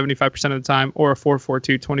 4-2-3-1 75% of the time, or a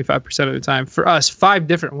 4-4-2 25% of the time. For us, 5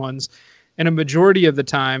 different ones, and a majority of the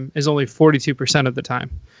time is only 42% of the time,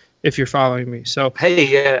 if you're following me. So hey,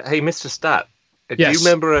 Mr. Stat, do Yes. you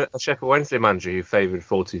remember a Sheffield Wednesday manager who favoured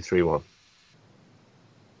 4-2-3-1?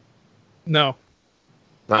 No.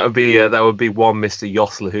 That would be one Mr.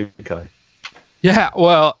 Jos Luhukay. Yeah,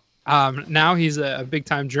 well, now he's a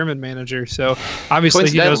big-time German manager, so obviously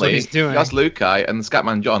he knows what he's doing. Jos Luhukay and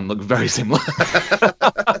Scatman John look very similar.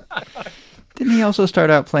 Didn't he also start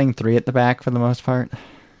out playing 3 at the back for the most part?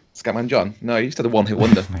 Scatman John? No, he used to have the one-hit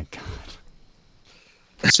wonder. Oh my god.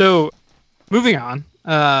 So, moving on,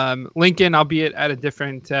 Lincoln, albeit at a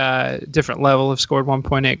different level, have scored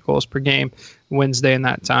 1.8 goals per game. Wednesday in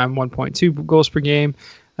that time, 1.2 goals per game.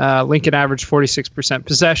 Lincoln averaged 46%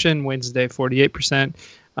 possession. Wednesday, 48%.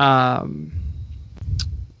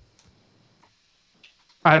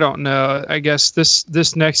 I don't know. I guess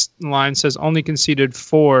this next line says only conceded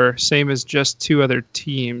 4, same as just 2 other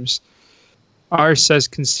teams. Ours says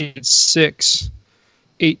conceded 6,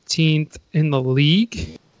 18th in the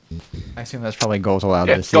league. I assume that's probably goals allowed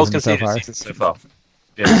Yeah, this goals season so conceded far. season so far.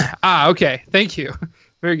 Yeah. Okay. Thank you.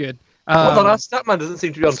 Very good. Well, our Statman doesn't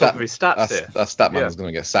seem to be on top of his stats here. That Statman Yeah. is going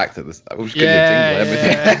to get sacked at this. We should Yeah, give you a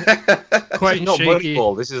jingle, everything. Quite This is not shaky.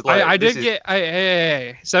 ball. This is like I this did is- get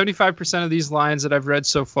 75% of these lines that I've read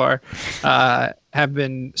so far have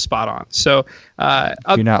been spot on. So up,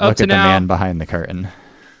 Do not up look to at the now, man behind the curtain.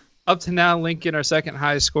 Up to now, Lincoln are second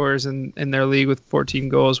highest scorers in their league with 14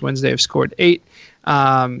 goals. Wednesday have scored 8.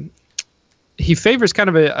 He favors kind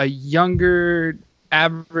of a younger,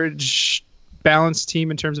 average, balanced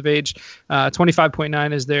team in terms of age.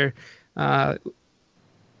 25.9 is their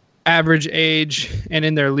average age, and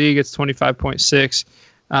in their league, it's 25.6.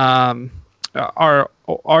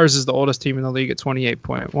 Ours is the oldest team in the league at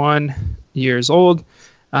 28.1 years old.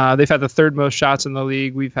 They've had the 3rd most shots in the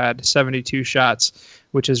league. We've had 72 shots,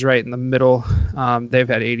 which is right in the middle. They've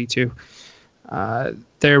had 82.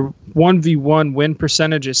 Their 1v1 win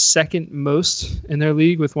percentage is 2nd most in their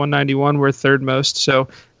league with 191. We're 3rd most. So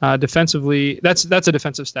defensively, that's a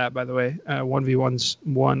defensive stat, by the way. 1v1's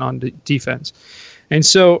 1 on defense. And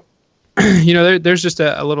so, there's just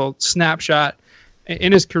a little snapshot.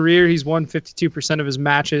 In his career, he's won 52% of his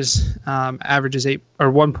matches, averages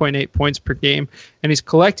 1.8 points per game, and he's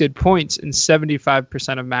collected points in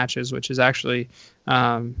 75% of matches, which is actually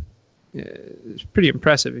it's pretty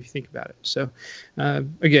impressive if you think about it. So,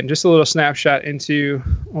 again, just a little snapshot into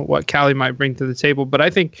what Cali might bring to the table. But I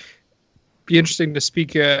think it'd be interesting to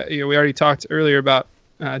speak. We already talked earlier about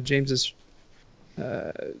James's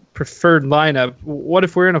preferred lineup. What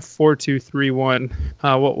if we're in a 4-2-3-1?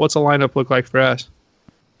 What's a lineup look like for us?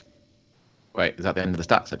 Wait, is that the end of the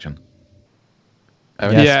stat section?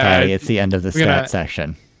 Yes, Yeah, Patty, it's the end of the we're gonna- stat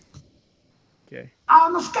section. Okay.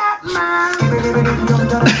 I'm a scat man.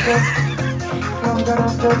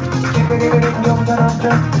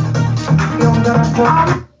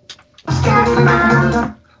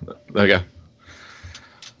 There we go.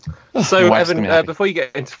 So, Wax Evan, me happy. before you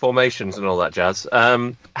get into formations and all that jazz,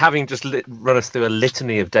 having just run us through a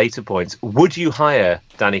litany of data points, would you hire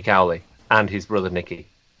Danny Cowley and his brother Nicky?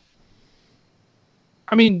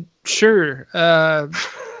 I mean, sure. Why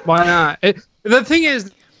not? The thing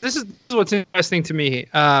is, this is what's interesting to me.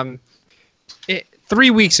 3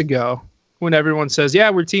 weeks ago, when everyone says, "Yeah,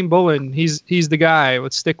 we're Team Bullen. He's the guy.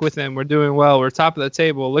 Let's stick with him. We're doing well. We're top of the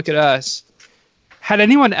table. Look at us." Had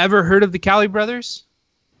anyone ever heard of the Cowley brothers?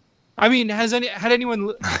 I mean, had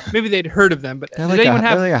anyone? Maybe they'd heard of them, but They're did like anyone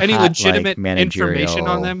have they're like a any hot, legitimate like, information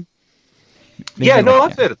on managerial- them? Yeah, no,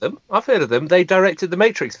 I've heard of them. I've heard of them. They directed the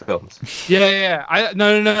Matrix films. Yeah.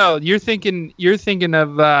 No. You're thinking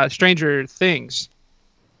of Stranger Things.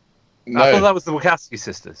 I thought that was the Wachowski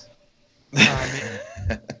sisters.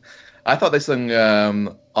 I thought they sung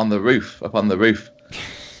on the roof, up on the roof.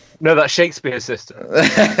 No, that's Shakespeare's sister.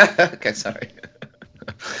 Okay, sorry.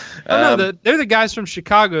 No, they're the guys from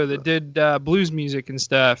Chicago that did blues music and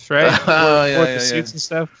stuff, right? Oh, Wore yeah, the suits and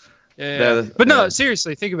stuff. Yeah. They're the- But no, yeah.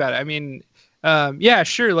 seriously, think about it. I mean, yeah,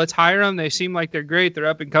 sure, let's hire them. They seem like they're great. They're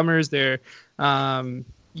up and comers. They're,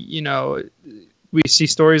 we see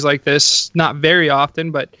stories like this not very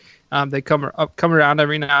often, but they come around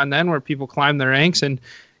every now and then where people climb the ranks, and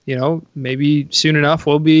maybe soon enough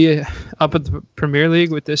we'll be up at the Premier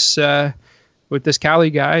League with this Cali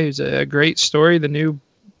guy who's a great story, the new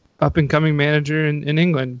up and coming manager in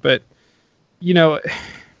England. But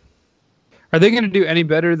are they going to do any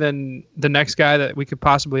better than the next guy that we could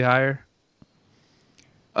possibly hire?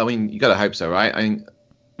 I mean, you got to hope so, right? I mean,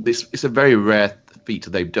 it's a very rare feat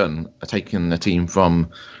that they've done, taking a team from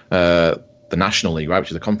the National League, right,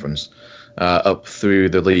 which is the conference, up through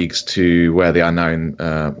the leagues to where they are now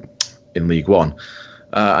in League One,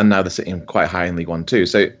 and now they're sitting quite high in League One too.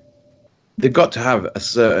 So they've got to have a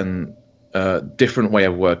certain different way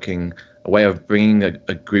of working, a way of bringing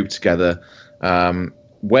a group together.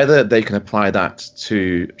 Whether they can apply that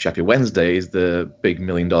to Sheffield Wednesday is the big $1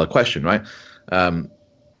 million question, right?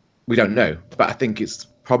 We don't know, but I think it's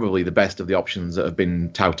probably the best of the options that have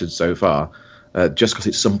been touted so far, just because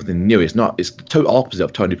it's something new. It's the total opposite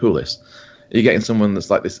of Tony Pulis. You're getting someone that's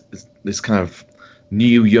like this kind of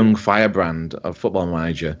new young firebrand of football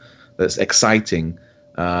manager that's exciting,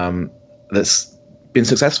 that's been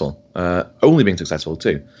successful, only been successful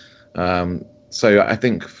too. So I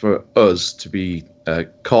think for us to be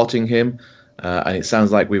courting him, and it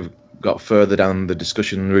sounds like we've got further down the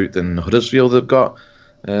discussion route than Huddersfield have got,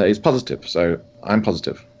 is positive. So I'm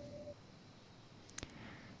positive.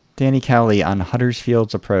 Danny Cowley, on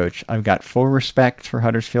Huddersfield's approach, I've got full respect for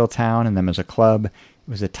Huddersfield Town and them as a club. It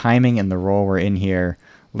was the timing and the role we're in here.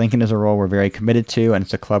 Lincoln is a role we're very committed to, and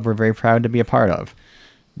it's a club we're very proud to be a part of.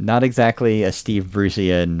 Not exactly a Steve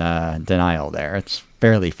Bruceian denial there. It's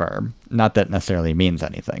fairly firm. Not that necessarily means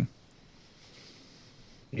anything.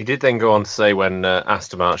 He did then go on to say, when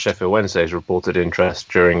asked about Sheffield Wednesday's reported interest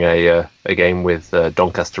during a game with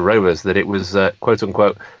Doncaster Rovers, that it was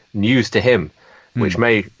quote-unquote news to him, which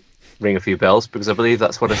may ring a few bells, because I believe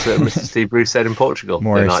that's what a certain Mr. Steve Bruce said in Portugal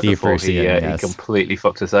the night Steve before Bruceian, he completely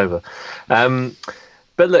fucked us over.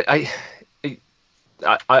 But look,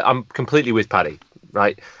 I'm completely with Paddy,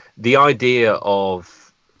 right? The idea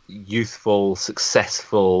of youthful,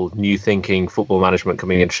 successful, new-thinking football management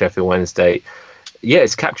coming into Sheffield Wednesday, yeah,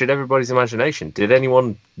 it's captured everybody's imagination. Did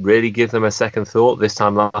anyone really give them a second thought this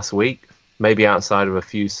time last week? Maybe outside of a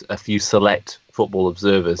few select football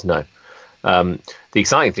observers, no. The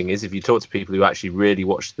exciting thing is, if you talk to people who actually really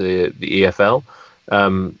watch the EFL,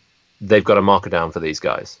 they've got a marker down for these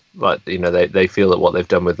guys. Like, they feel that what they've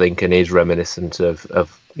done with Lincoln is reminiscent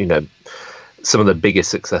of some of the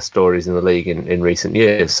biggest success stories in the league in recent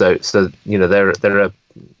years. So they're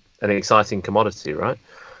an exciting commodity, right?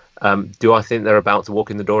 Do I think they're about to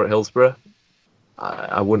walk in the door at Hillsborough?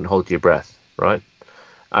 I wouldn't hold your breath, right?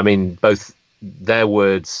 I mean, both their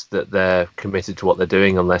words that they're committed to what they're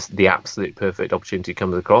doing unless the absolute perfect opportunity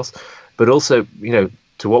comes across, but also,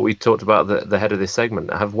 to what we talked about the head of this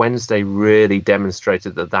segment, have Wednesday really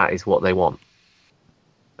demonstrated that is what they want?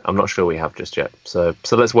 I'm not sure we have just yet. So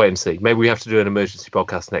let's wait and see. Maybe we have to do an emergency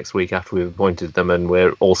podcast next week after we've appointed them and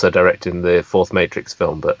we're also directing the fourth Matrix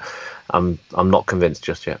film, but I'm not convinced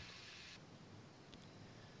just yet.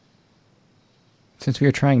 Since we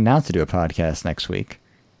are trying not to do a podcast next week,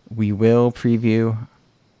 we will preview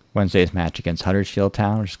Wednesday's match against Huddersfield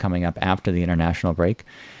Town, which is coming up after the international break.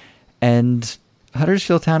 And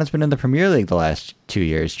Huddersfield Town has been in the Premier League the last 2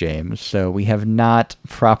 years, James, so we have not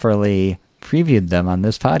properly previewed them on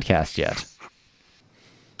this podcast yet.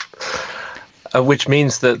 Which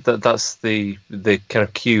means that's the kind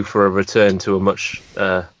of cue for a return to a much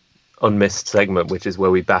unmissed segment, which is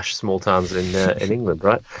where we bash small towns in England,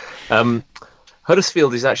 right?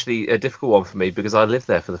 Huddersfield is actually a difficult one for me because I lived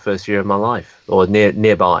there for the first year of my life, or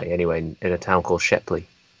nearby anyway, in a town called Shepley,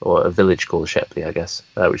 or a village called Shepley, I guess,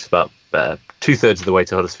 which is about 2/3 of the way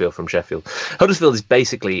to Huddersfield from Sheffield. Huddersfield is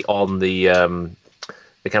basically on the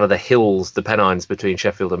kind of the hills, the Pennines between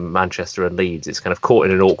Sheffield and Manchester and Leeds. It's kind of caught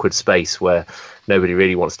in an awkward space where nobody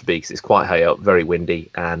really wants to be because it's quite high up, very windy,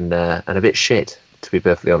 and a bit shit, to be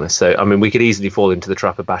perfectly honest. So, I mean, we could easily fall into the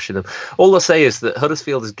trap of bashing them. All I'll say is that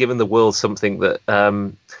Huddersfield has given the world something that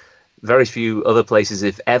very few other places,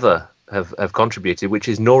 if ever, have contributed, which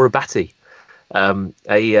is Nora Batty.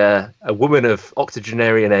 A woman of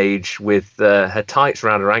octogenarian age with her tights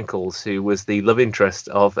around her ankles, who was the love interest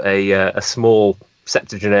of a small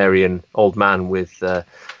septuagenarian old man with a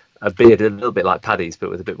beard a little bit like Paddy's,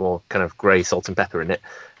 but with a bit more kind of grey salt and pepper in it,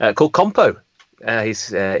 called Compo.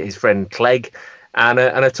 His friend Clegg, and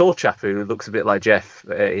a tall chap who looks a bit like Jeff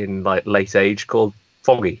in like late age, called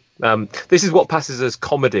foggy. This is what passes as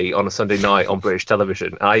comedy on a Sunday night on British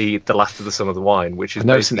television, i.e. The Last of the Son of the Wine, which is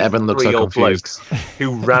noticing Evan looks three so old confused. blokes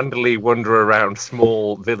who randomly wander around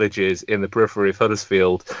small villages in the periphery of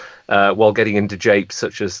Huddersfield while getting into japes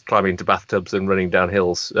such as climbing into bathtubs and running down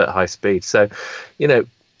hills at high speed. So,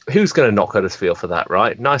 who's going to knock Huddersfield for that,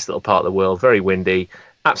 right? Nice little part of the world, very windy.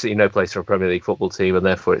 Absolutely no place for a Premier League football team, and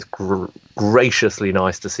therefore it's graciously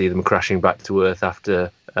nice to see them crashing back to earth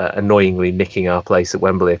after annoyingly nicking our place at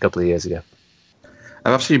Wembley a couple of years ago.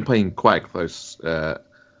 I've actually been playing quite close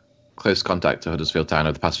contact to Huddersfield Town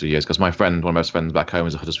over the past few years because my friend, one of my best friends back home,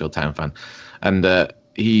 is a Huddersfield Town fan, and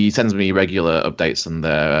he sends me regular updates on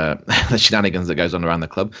the shenanigans that goes on around the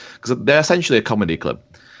club because they're essentially a comedy club.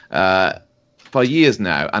 For years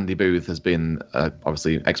now, Andy Booth has been,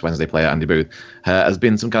 obviously ex-Wednesday player Andy Booth, has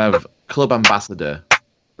been some kind of club ambassador.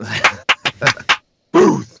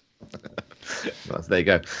 Booth! Well, there you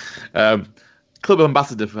go. Club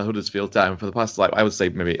ambassador for Huddersfield Town for the past, I would say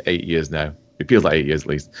maybe 8 years now. It feels like 8 years at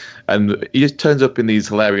least. And he just turns up in these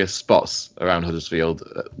hilarious spots around Huddersfield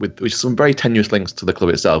with some very tenuous links to the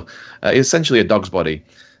club itself. He's essentially a dog's body.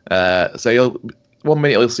 So one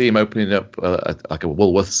minute you'll see him opening up like a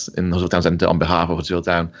Woolworths in the Huddersfield Town Centre on behalf of Huddersfield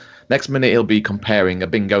Town. Next minute he'll be comparing a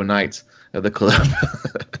bingo night at the club.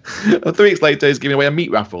 3 weeks later he's giving away a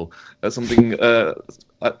meat raffle or something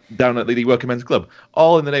down at the Working Men's Club.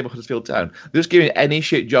 All in the name of Huddersfield Town. They're just giving any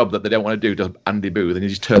shit job that they don't want to do to Andy Booth, and he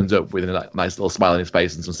just turns up with a nice little smile on his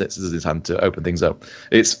face and some scissors in his hand to open things up.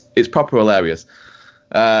 It's proper hilarious.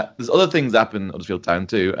 There's other things that happen at Huddersfield Town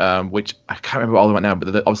too, which I can't remember all right now,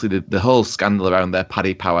 but obviously the whole scandal around their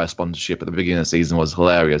Paddy Power sponsorship at the beginning of the season was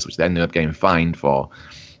hilarious, which they ended up getting fined for.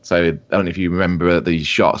 So I don't know if you remember the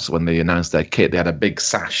shots when they announced their kit, they had a big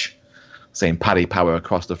sash saying Paddy Power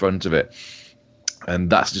across the front of it.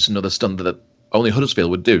 And that's just another stunt that only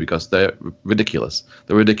Huddersfield would do because they're ridiculous.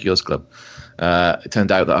 They're a ridiculous club. It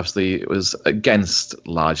turned out that obviously it was against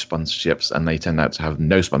large sponsorships, and they turned out to have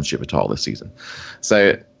no sponsorship at all this season.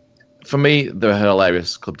 So for me, they're a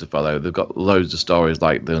hilarious club to follow. They've got loads of stories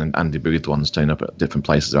like the Andy Booth ones turning up at different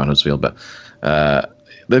places around Huddersfield, but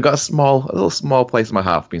they've got a little small place in my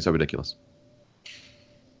heart for being so ridiculous.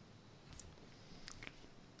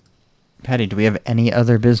 Paddy, do we have any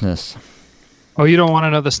other business? Oh, you don't want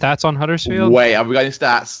to know the stats on Huddersfield? Wait, have we got any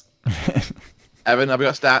stats? Evan, have we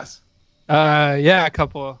got stats? Yeah, a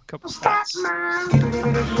couple stats.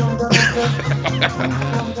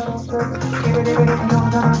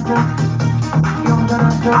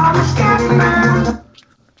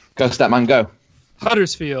 Go, Statman, go.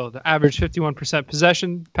 Huddersfield average 51%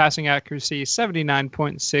 possession, passing accuracy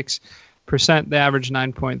 79.6%. They average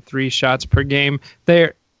 9.3 shots per game.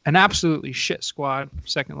 They're an absolutely shit squad,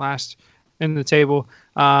 second last in the table.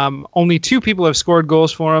 Only 2 people have scored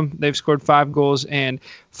goals for them. They've scored 5 goals, and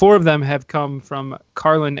 4 of them have come from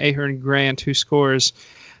Carlin Ahern Grant, who scores,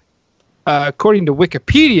 according to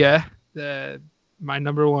Wikipedia, my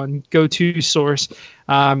number one go-to source.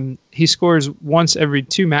 He scores once every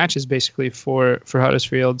 2 matches, basically, for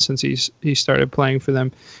Huddersfield since he started playing for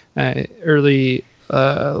them early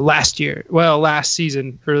last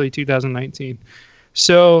season, early 2019.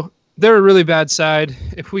 So they're a really bad side.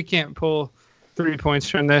 If we can't pull 3 points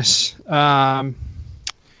from this, and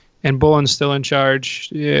Bullen's still in charge,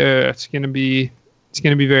 yeah, it's gonna be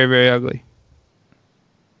very, very ugly.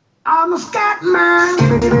 I'm a scat man.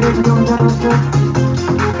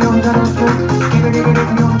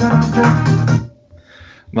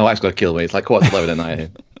 My wife's got to kill me. It's like 11:15 at night here.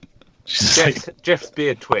 Jeff's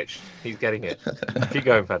beard twitched. He's getting it. Keep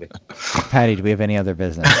going, Paddy. Paddy, do we have any other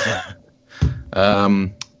business?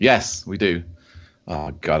 Yes, we do.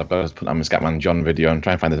 Oh God, I better put on my Scatman John video and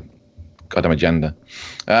try and find the goddamn agenda.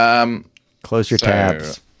 Close your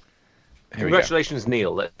tabs. Congratulations,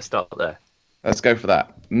 Neil. Let's start there. Let's go for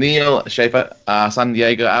that. Neil Schaefer, San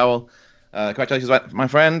Diego Owl. Congratulations, my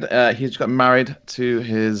friend. He just got married to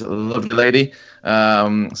his lovely lady.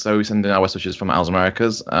 So we send in our best wishes from Owls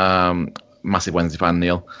Americas. Massive Wednesday fan,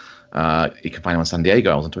 Neil. You can find him on San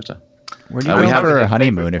Diego Owls on Twitter. Where do you go for a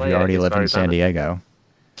honeymoon if you already live in San Diego?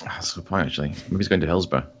 That's a good point, actually. Maybe he's going to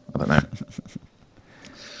Hillsborough. I don't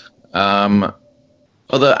know.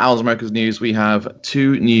 Other Owls Americas news, we have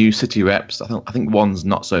 2 new city reps. I think one's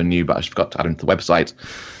not so new, but I forgot to add him to the website.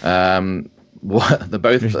 They're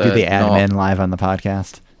both Just do the admin live on the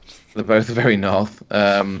podcast. They're both very north.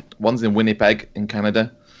 One's in Winnipeg in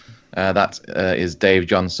Canada. That is Dave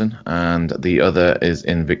Johnson, and the other is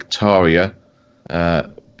in Victoria,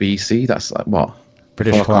 BC. That's like what?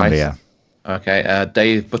 British Columbia. Okay,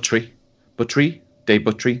 Dave Buttrey. Dave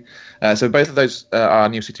Buttrey. So both of those are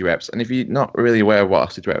new city reps. And if you're not really aware of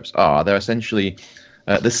what city reps are, they're essentially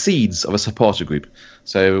the seeds of a supporter group.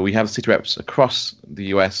 So we have city reps across the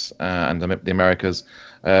US and the Americas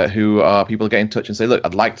who are people who get in touch and say, look,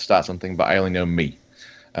 I'd like to start something, but I only know me.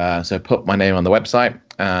 So put my name on the website,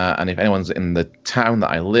 and if anyone's in the town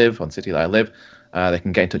that I live, or the city that I live, they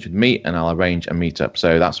can get in touch with me, and I'll arrange a meetup.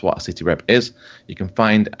 So that's what a city rep is. You can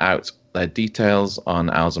find out their details on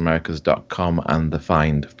owlsamericas.com and the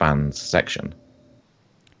Find Fans section.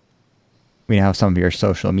 We now have some of your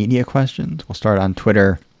social media questions. We'll start on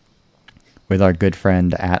Twitter with our good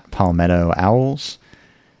friend at Palmetto Owls.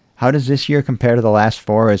 How does this year compare to the last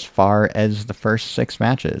 4 as far as the first 6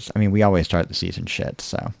 matches? I mean, we always start the season shit,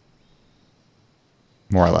 so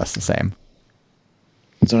more or less the same.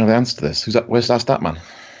 I don't know the answer to this. Where's that stat man?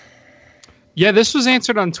 Yeah, this was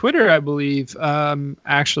answered on Twitter, I believe,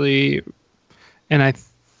 actually, and I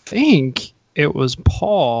think it was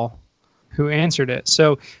Paul who answered it.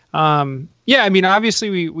 So, yeah, I mean,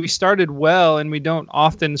 obviously we started well, and we don't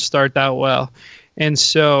often start that well, and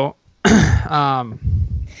so.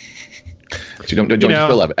 Do you want to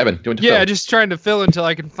fill, Evan? Do you want to fill? Yeah, just trying to fill until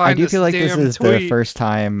I can find. I do feel like this is the first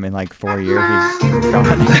time in like 4 years he's gone.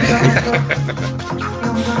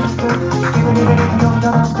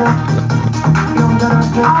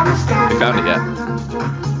 You found it yet?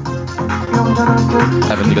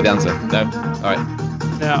 Evan, you got the answer? No? All right.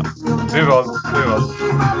 Yeah. Move on.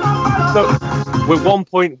 Look, we're 1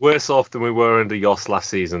 point worse off than we were under Yoss last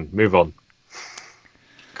season. Move on.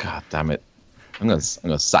 God damn it. I'm gonna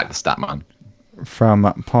sack the stat man.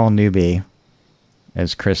 From Paul Newby,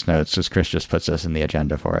 as Chris notes, as Chris just puts us in the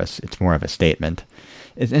agenda for us, it's more of a statement.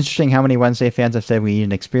 It's interesting how many Wednesday fans have said we need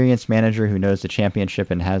an experienced manager who knows the championship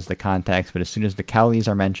and has the contacts, but as soon as the Cowleys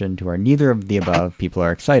are mentioned, who are neither of the above, people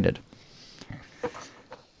are excited.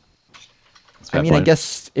 I mean, I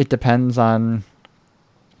guess it depends on...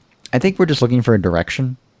 I think we're just looking for a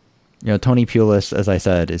direction. You know, Tony Pulis, as I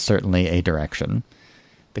said, is certainly a direction.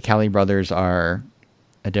 The Cowley brothers are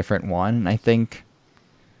a different one, and I think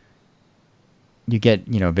you get,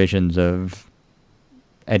 you know, visions of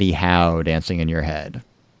Eddie Howe dancing in your head.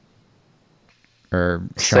 Or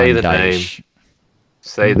Say the Dyche. name.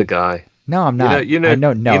 Say the guy. No, I'm not. You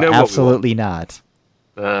know, absolutely not.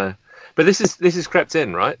 But this is crept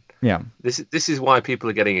in, right? Yeah. This is why people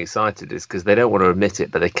are getting excited, is because they don't want to admit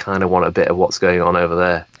it, but they kind of want a bit of what's going on over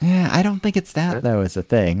there. Yeah, I don't think it's that, though, is the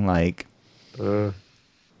thing. Like, you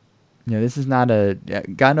know, this is not a...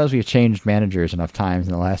 God knows we've changed managers enough times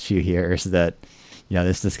in the last few years that, you know,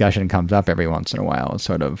 this discussion comes up every once in a while. It's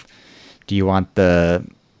sort of, do you want the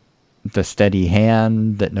steady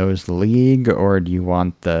hand that knows the league, or do you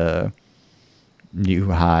want the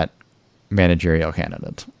new hot managerial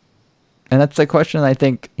candidate? And that's a question I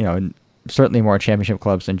think, you know, certainly more championship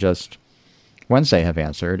clubs than just Wednesday have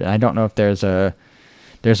answered. And I don't know if there's a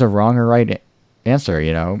wrong or right answer,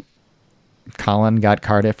 you know. Colin got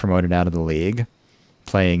Cardiff promoted out of the league,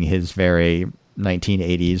 playing his very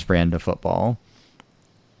 1980s brand of football.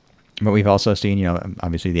 But we've also seen, you know,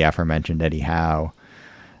 obviously the aforementioned Eddie Howe,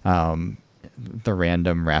 the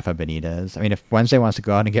random Rafa Benitez. I mean, if Wednesday wants to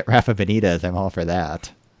go out and get Rafa Benitez, I'm all for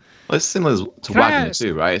that. Well, it's similar to Wagner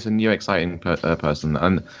too, right? It's a new, exciting person,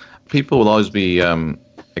 and people will always be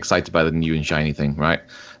excited by the new and shiny thing, right?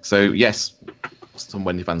 So yes, some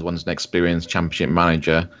Wednesday fans want an experienced championship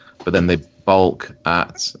manager, but then they balk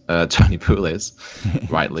at Tony Pulis,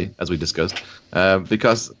 rightly, as we discussed,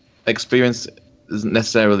 because experience isn't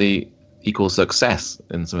necessarily equal success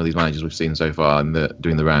in some of these managers we've seen so far in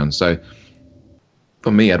doing the rounds. So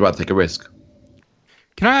for me, I'd rather take a risk.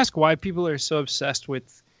 Can I ask why people are so obsessed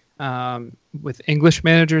with English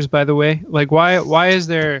managers, by the way? Like, why is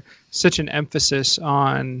there such an emphasis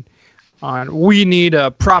on we need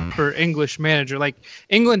a proper English manager? Like,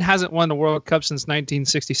 England hasn't won the World Cup since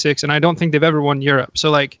 1966, and I don't think they've ever won Europe.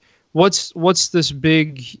 So, like, what's this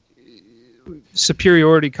big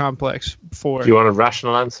superiority complex for? Do you want a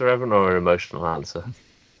rational answer, Evan, or an emotional answer?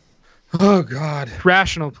 Oh, God.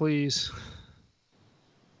 Rational, please.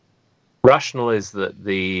 Rational is that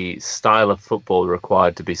the style of football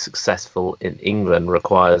required to be successful in England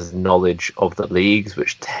requires knowledge of the leagues,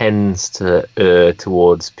 which tends to err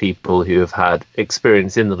towards people who have had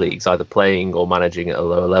experience in the leagues, either playing or managing at a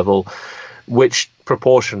lower level, which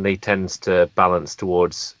proportionally tends to balance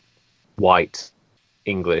towards white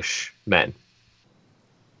English men.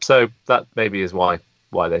 So that maybe is why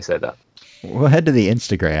they say that. We'll head to the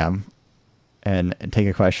Instagram and take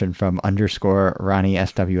a question from _Ronnie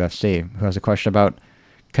SWFC, who has a question about,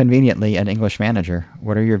 conveniently, an English manager.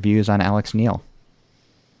 What are your views on Alex Neil?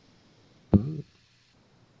 God.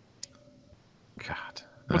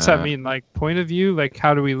 What's that mean? Like, point of view? Like,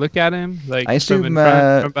 how do we look at him? Like, I assume, from in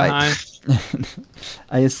front, from behind?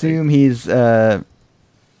 I assume he's as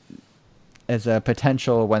a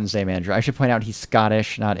potential Wednesday manager. I should point out he's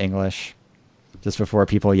Scottish, not English. Just before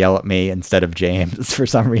people yell at me instead of James for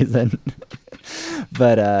some reason.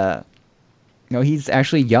 But no, he's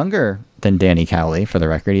actually younger than Danny Cowley, for the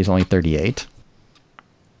record. He's only 38.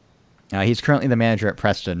 He's currently the manager at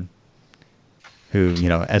Preston, who,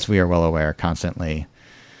 as we are well aware, constantly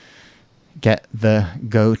get the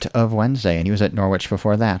GOAT of Wednesday, and he was at Norwich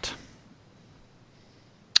before that.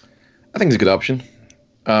 I think it's a good option.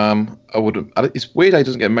 It's weird he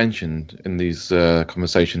doesn't get mentioned in these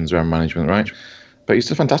conversations around management, right? But he's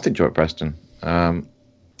a fantastic job at Preston.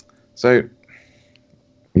 So,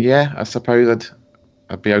 yeah, I suppose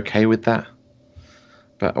I'd be okay with that.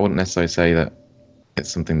 But I wouldn't necessarily say that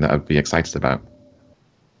it's something that I'd be excited about.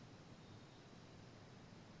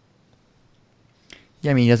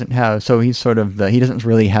 Yeah, I mean, he doesn't have... So he's sort of he doesn't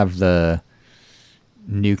really have the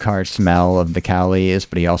new car smell of the Cowleys,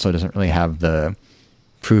 but he also doesn't really have the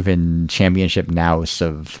proven championship nous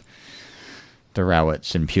of the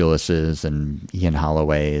Rowetts and Pulises and Ian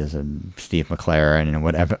Holloways and Steve McLaren and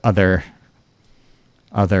whatever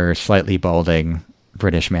other slightly balding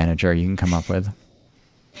British manager you can come up with.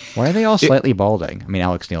 Why are they all slightly balding? I mean,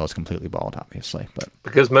 Alex Neil is completely bald, obviously, but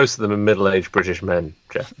because most of them are middle-aged British men,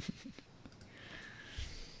 Jeff.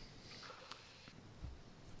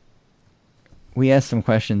 We asked some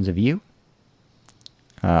questions of you.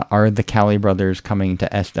 Are the Cowley brothers coming to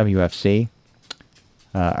SWFC?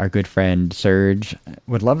 Our good friend Serge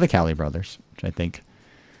would love the Cowley brothers, which I think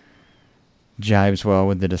jives well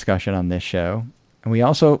with the discussion on this show. And we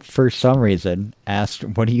also, for some reason, asked,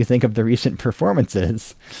 what do you think of the recent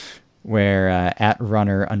performances? Where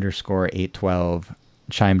 @runner_812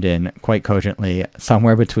 chimed in quite cogently,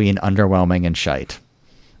 somewhere between underwhelming and shite.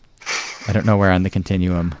 I don't know where on the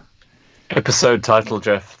continuum. Episode title,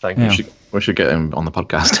 Jeff. Thank you. We should get him on the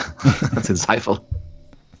podcast. That's insightful.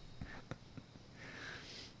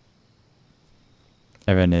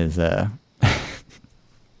 Evan is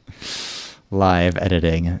live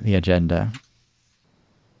editing the agenda.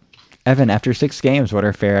 Evan, after 6 games, what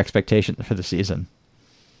are fair expectations for the season?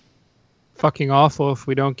 Fucking awful if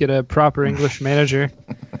we don't get a proper English manager.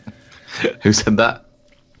 Who said that?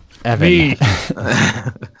 Evan. Me.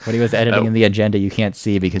 When he was editing in the agenda, you can't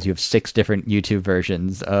see because you have 6 different YouTube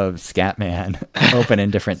versions of Scatman open in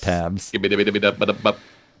different tabs. Well,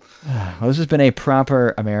 this has been a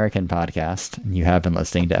proper American podcast, and you have been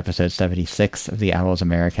listening to episode 76 of the Owls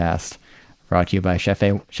Americast, brought to you by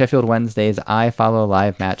Sheffield Wednesday's iFollow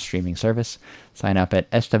live match streaming service. Sign up at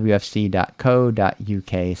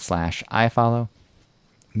swfc.co.uk/iFollow.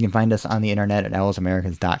 You can find us on the internet at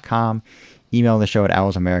owlsamericas.com. Email the show at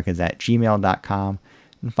owlsamericas@gmail.com.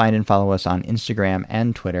 And find and follow us on Instagram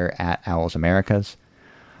and Twitter at owlsamericas.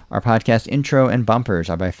 Our podcast intro and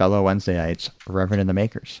bumpers are by fellow Wednesdayites, Reverend and the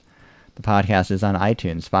Makers. The podcast is on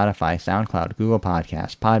iTunes, Spotify, SoundCloud, Google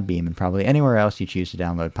Podcasts, Podbeam, and probably anywhere else you choose to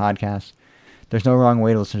download podcasts. There's no wrong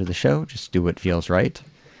way to listen to the show, just do what feels right.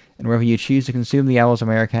 And wherever you choose to consume the Owls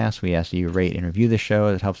Americast, we ask that you rate and review the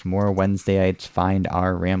show. That helps more Wednesdayites find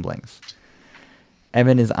our ramblings.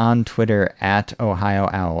 Evan is on Twitter at Ohio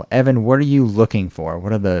Owl. Evan, what are you looking for?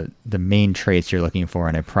 What are the main traits you're looking for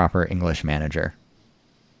in a proper English manager?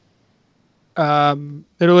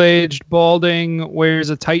 Middle-aged, balding, wears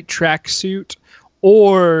a tight tracksuit,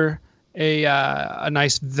 or a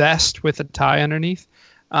nice vest with a tie underneath,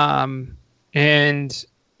 and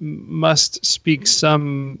must speak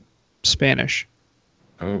some Spanish.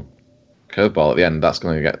 Oh, curveball at the end. That's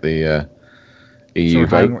going to get the EU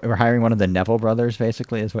vote. We're hiring one of the Neville brothers,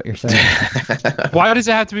 basically, is what you're saying. Why does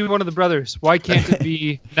it have to be one of the brothers? Why can't it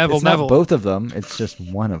be Neville? It's not both of them. It's just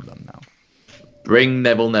one of them, though. Bring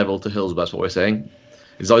Neville to Hillsborough. That's what we're saying.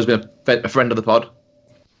 He's always been a friend of the pod.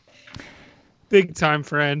 Big time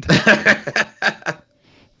friend.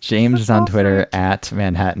 James is on Twitter at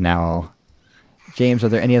Manhattan Owl. James, are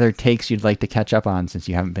there any other takes you'd like to catch up on since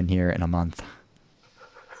you haven't been here in a month?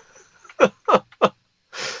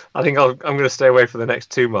 I think I'm going to stay away for the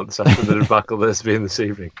next 2 months after the debacle that's been this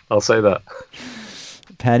evening. I'll say that.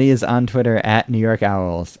 Patty is on Twitter at New York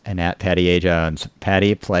Owls and at Patty A. Jones.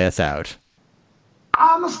 Patty, play us out.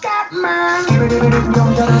 I'm a scat man.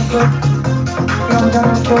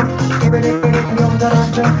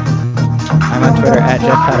 I'm on Twitter at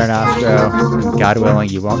Jeff Paternostro. God willing,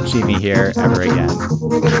 you won't see me here ever again.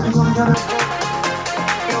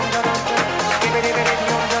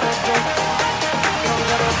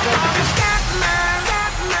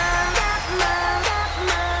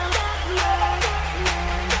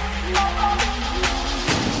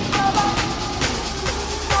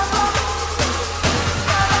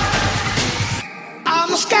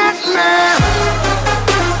 scat man.